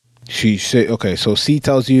 She said, okay, so C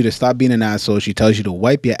tells you to stop being an asshole. She tells you to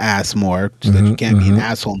wipe your ass more so that you can't be an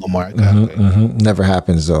asshole no more. Never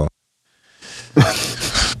happens though.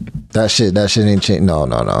 That shit ain't changed. No.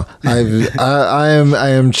 I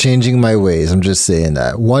am changing my ways. I'm just saying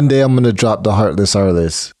that. One day I'm gonna drop the Heartless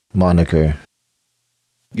Arliss moniker.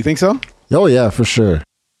 You think so? Oh yeah, for sure.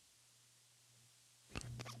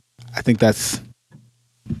 I think that's.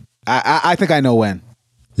 I think I know when.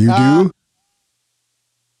 You do?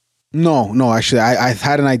 No. Actually, I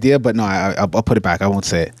had an idea, but no, I'll put it back. I won't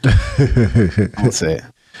say it. I won't say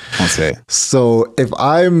it. So if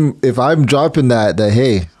I'm dropping that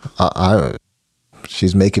hey,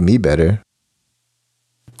 she's making me better.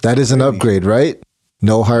 That is an upgrade, right?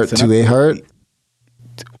 No heart to a heart.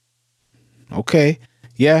 Okay,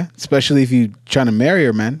 yeah, especially if you trying to marry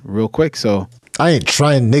her, man, real quick. So I ain't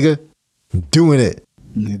trying, nigga. I'm doing it.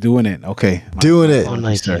 You're doing it. Okay, doing it. Oh,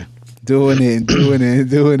 nice, sir. Doing it good.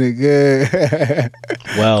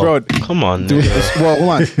 Well, bro, come on, dude. nigga. Well, hold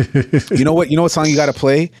on. You know what song you got to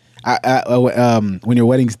play when your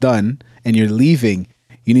wedding's done and you're leaving?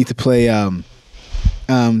 You need to play no,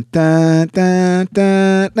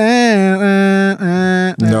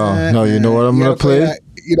 you know what I'm gonna play?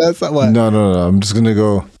 You know what? No. I'm just gonna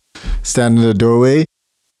go stand in the doorway.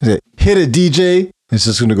 Say, hit it, DJ. It's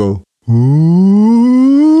just gonna go.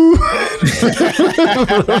 Ooh. I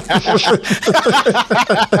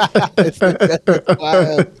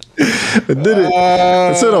did it.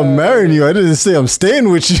 I said I'm marrying you. I didn't say I'm staying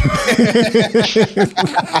with you.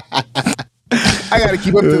 I gotta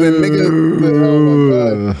keep up to the nigga. Oh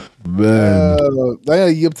my god, man! I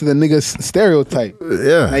gotta keep up to the nigga stereotype.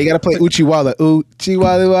 Yeah. Now you gotta play Uchi Walla, Uchi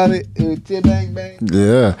Walla, Uchi Bang Bang.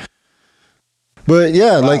 Yeah. But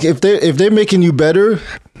yeah, like if they're making you better,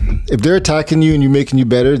 if they're attacking you and you're making you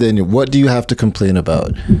better, then what do you have to complain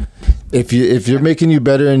about? If you're making you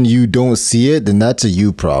better and you don't see it, then that's a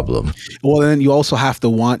you problem. Well, then you also have to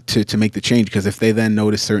want to make the change, because if they then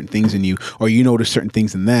notice certain things in you, or you notice certain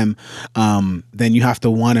things in them, then you have to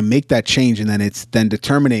want to make that change, and then it's then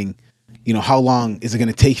determining, you know, how long is it going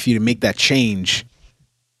to take for you to make that change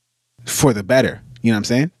for the better? You know what I'm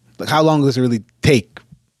saying? Like, how long does it really take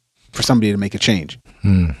for somebody to make a change?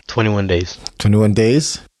 21 days. 21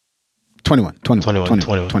 days? 21.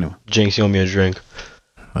 Jinx, you owe me a drink.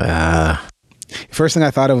 First thing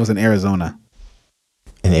I thought of was in Arizona.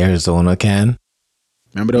 In Arizona, can?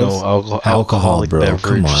 Remember those? No, alcoholic bro. beverage,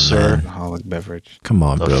 Come on, sir. man. Alcoholic beverage. Come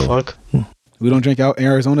on, The bro. fuck? We don't drink out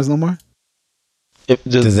Arizonas no more?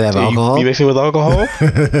 Does it have alcohol? You mixing with alcohol?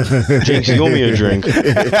 Jinx, you owe me a drink.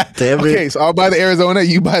 Damn it. Okay, so I'll buy the Arizona,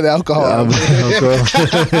 you buy the alcohol.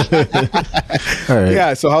 All right.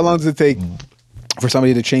 Yeah, so how long does it take for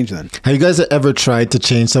somebody to change then? Have you guys ever tried to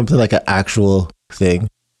change something, like an actual thing?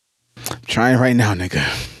 I'm trying right now, nigga.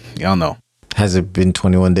 Y'all know. Has it been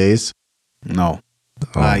 21 days? No.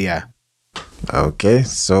 Oh. Yeah. Okay,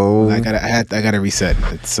 so I gotta reset.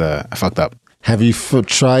 It's I fucked up. have you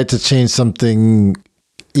tried to change something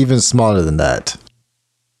even smaller than that?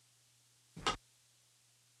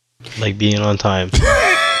 Like being on time.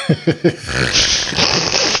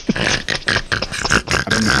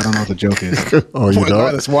 I don't know what the joke is. Oh, you don't?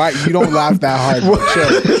 Regardless, why you don't laugh that hard?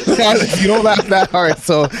 You don't laugh that hard.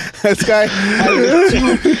 So this guy had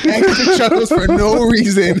 2 extra chuckles for no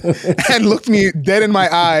reason and looked me dead in my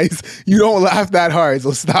eyes. You don't laugh that hard,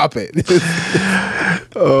 so stop it.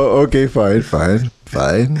 Oh, okay, fine.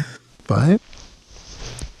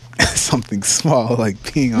 Something small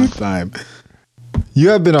like being on time. You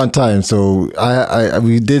have been on time, so I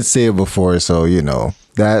we did say it before, so you know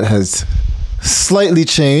that has slightly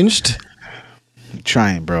changed. I'm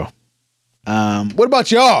trying, bro. What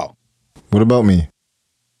about y'all? What about me?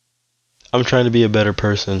 I'm trying to be a better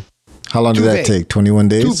person. How long did that take? 21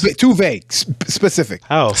 days? Too vague. Specific.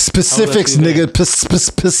 How? Specifics, How nigga.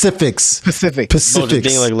 Specifics. Specific. No, just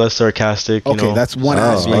being like less sarcastic. You Okay, know? that's one Oh,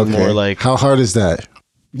 aspect. being more like How hard is that?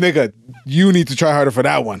 Nigga, you need to try harder for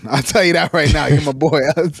that one. I'll tell you that right now. You're my boy.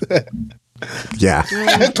 Yeah.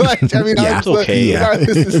 Like, I mean, Yeah. It's okay. Yeah.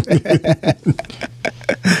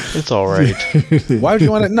 it's all right. Why would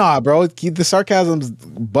you want to? Nah, bro. Keep the sarcasm's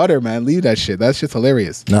butter, man. Leave that shit. That shit's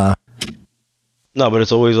hilarious. Nah. No, but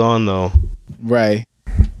it's always on though. Right.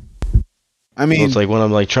 I So mean, it's like when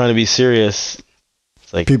I'm like trying to be serious,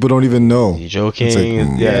 it's like People don't even know. you joking? It's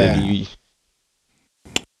like, yeah. yeah.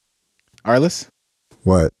 Arliss?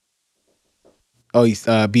 What? Oh, he's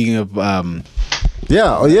being of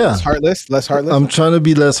Yeah. Oh, yeah. less heartless. I'm trying to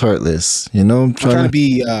be less heartless. You know, I'm trying to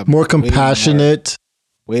be more compassionate.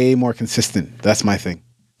 way more consistent. That's my thing.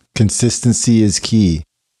 Consistency is key.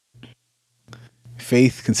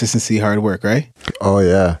 Faith, consistency, hard work. Right. Oh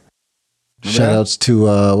yeah. Shout outs to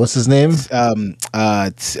what's his name?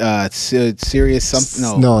 Serious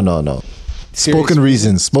something. No. No. Spoken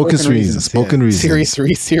reasons. Spoken reasons.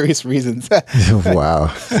 Serious reasons. Wow.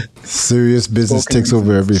 Serious business Spoken takes over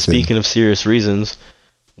reasons. everything. Speaking of serious reasons,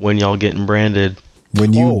 when y'all getting branded,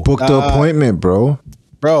 When you book the appointment, bro.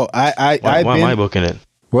 Bro, why am I booking it?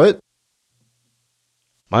 What?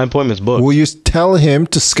 My appointment's booked. Will you tell him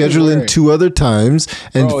to schedule in word. 2 other times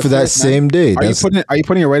and Bro, for that serious, man. same day? Are you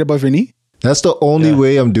putting it right above your knee? That's the only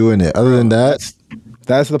way I'm doing it. Other than that,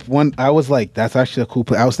 That's the one. I was like, that's actually a cool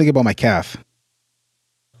place. I was thinking about my calf.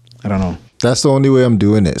 I don't know. that's the only way I'm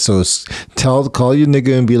doing it. So call your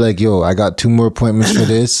nigga and be like, yo, I got 2 more appointments for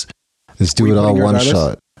this. Let's do Were it you all putting your one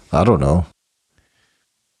regardless? shot. I don't know.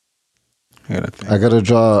 I gotta think. I gotta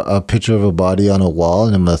draw a picture of a body on a wall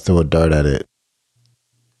and I'm gonna throw a dart at it.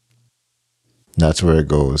 That's where it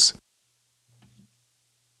goes.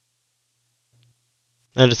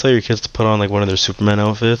 And just tell your kids to put on like one of their Superman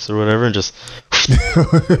outfits or whatever, and just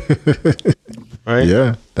right.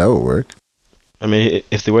 Yeah, that would work. I mean,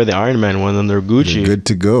 if they wear the Iron Man one, then they're Gucci. You're good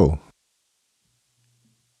to go.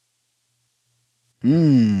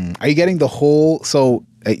 Are you getting the whole? So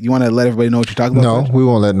you want to let everybody know what you're talking about? No, we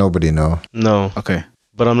won't let nobody know. No, Okay.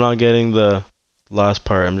 but I'm not getting the last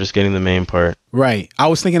part. I'm just getting the main part. Right. I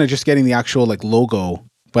was thinking of just getting the actual like logo,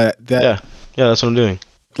 but that Yeah, that's what I'm doing.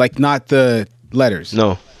 like not the letters.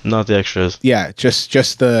 No, not the extras. Yeah, just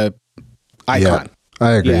the icon.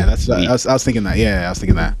 I agree. Yeah, that's I was thinking that. Yeah, I was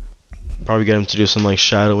thinking that. Probably get them to do some like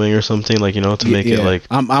shadowing or something, like to make it like.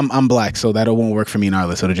 I'm black, so that won't work for me in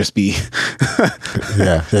Arliss. It'll just be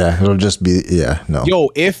yeah. It'll just be no. Yo,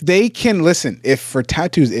 if they can listen, if for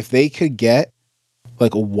tattoos, if they could get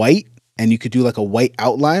like a white and you could do like a white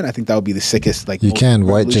outline, I think that would be the sickest. Like You most can.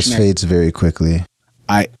 White just revolutionary- fades very quickly.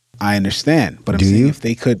 I understand, but I'm Do saying you? if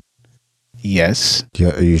they could, yes. Yeah,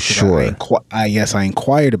 are you sure? Yes, I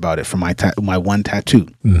inquired about it for my one tattoo.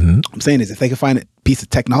 Mm-hmm. I'm saying is if they could find a piece of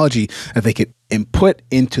technology that they could input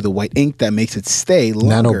into the white ink that makes it stay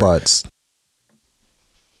longer, Nanobots.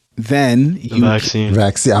 then The you vaccine.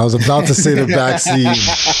 Vaccine. I was about to say the vaccine.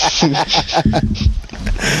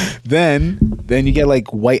 then you get like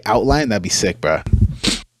white outline. That'd be sick, bro.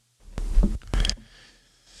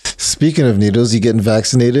 Speaking of needles, you getting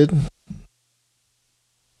vaccinated?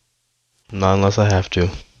 Not unless I have to.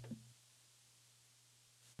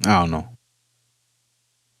 I don't know.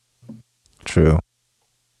 True.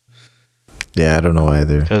 Yeah, I don't know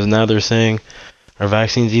either. Because now they're saying, are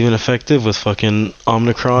vaccines even effective with fucking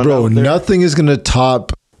Omicron? Bro, out there? nothing is gonna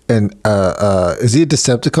top an is he a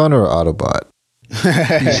Decepticon or an Autobot?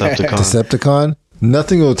 Decepticon. Decepticon?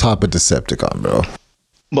 Nothing will top a Decepticon, bro.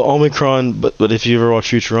 But Omicron, but if you ever watch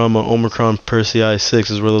Futurama, Omicron Persei 6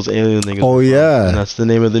 is where those alien niggas Oh are from. yeah. And that's the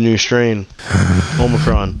name of the new strain.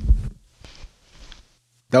 Omicron.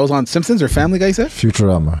 That was on Simpsons or Family Guy. You said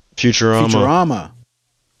Futurama. Futurama.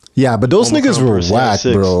 Yeah, but those Omicron niggas were Persei whack,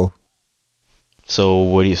 6. bro.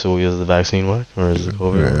 So is the vaccine whack? Or is it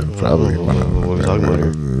COVID? Yeah, probably. What are we talking about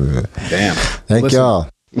here? Damn. Thank Listen. y'all.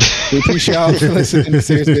 We appreciate y'all for listening to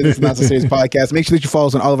Serious Business, Not So Serious podcast. Make sure that you follow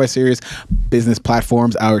us on all of our Serious Business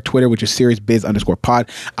platforms. Our Twitter, which is SeriousBiz_pod.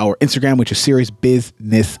 Our Instagram, which is Serious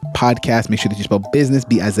Business Podcast. Make sure that you spell business,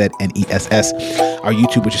 BIZNESS. Our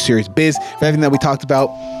YouTube, which is Serious Biz. For everything that we talked about,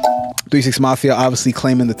 36 Mafia obviously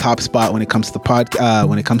claiming the top spot when it comes to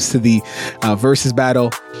the versus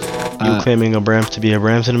battle. You claiming Abrams to be a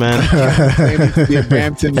Brampton man? Claiming to be a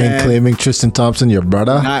Brampton man. And claiming Tristan Thompson, your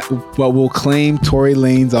brother. But we'll claim Tory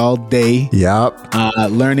Lanez all day. Yep.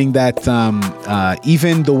 Learning that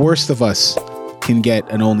even the worst of us can get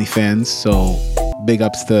an OnlyFans. So big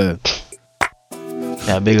ups to...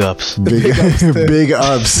 Yeah, big ups. Big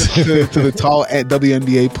ups. to the tall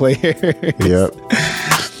WNBA player. Yep.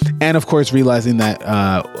 And of course, realizing that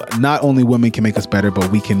not only women can make us better,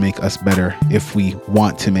 but we can make us better if we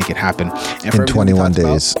want to make it happen. And in 21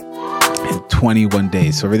 days. In 21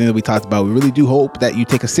 days. So everything that we talked about, we really do hope that you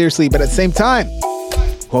take us seriously, but at the same time,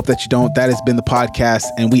 hope that you don't. That has been the podcast,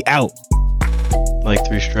 and we out. Like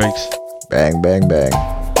 3 strikes. Bang, bang, bang.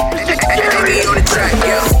 Security on the track,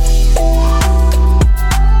 yo.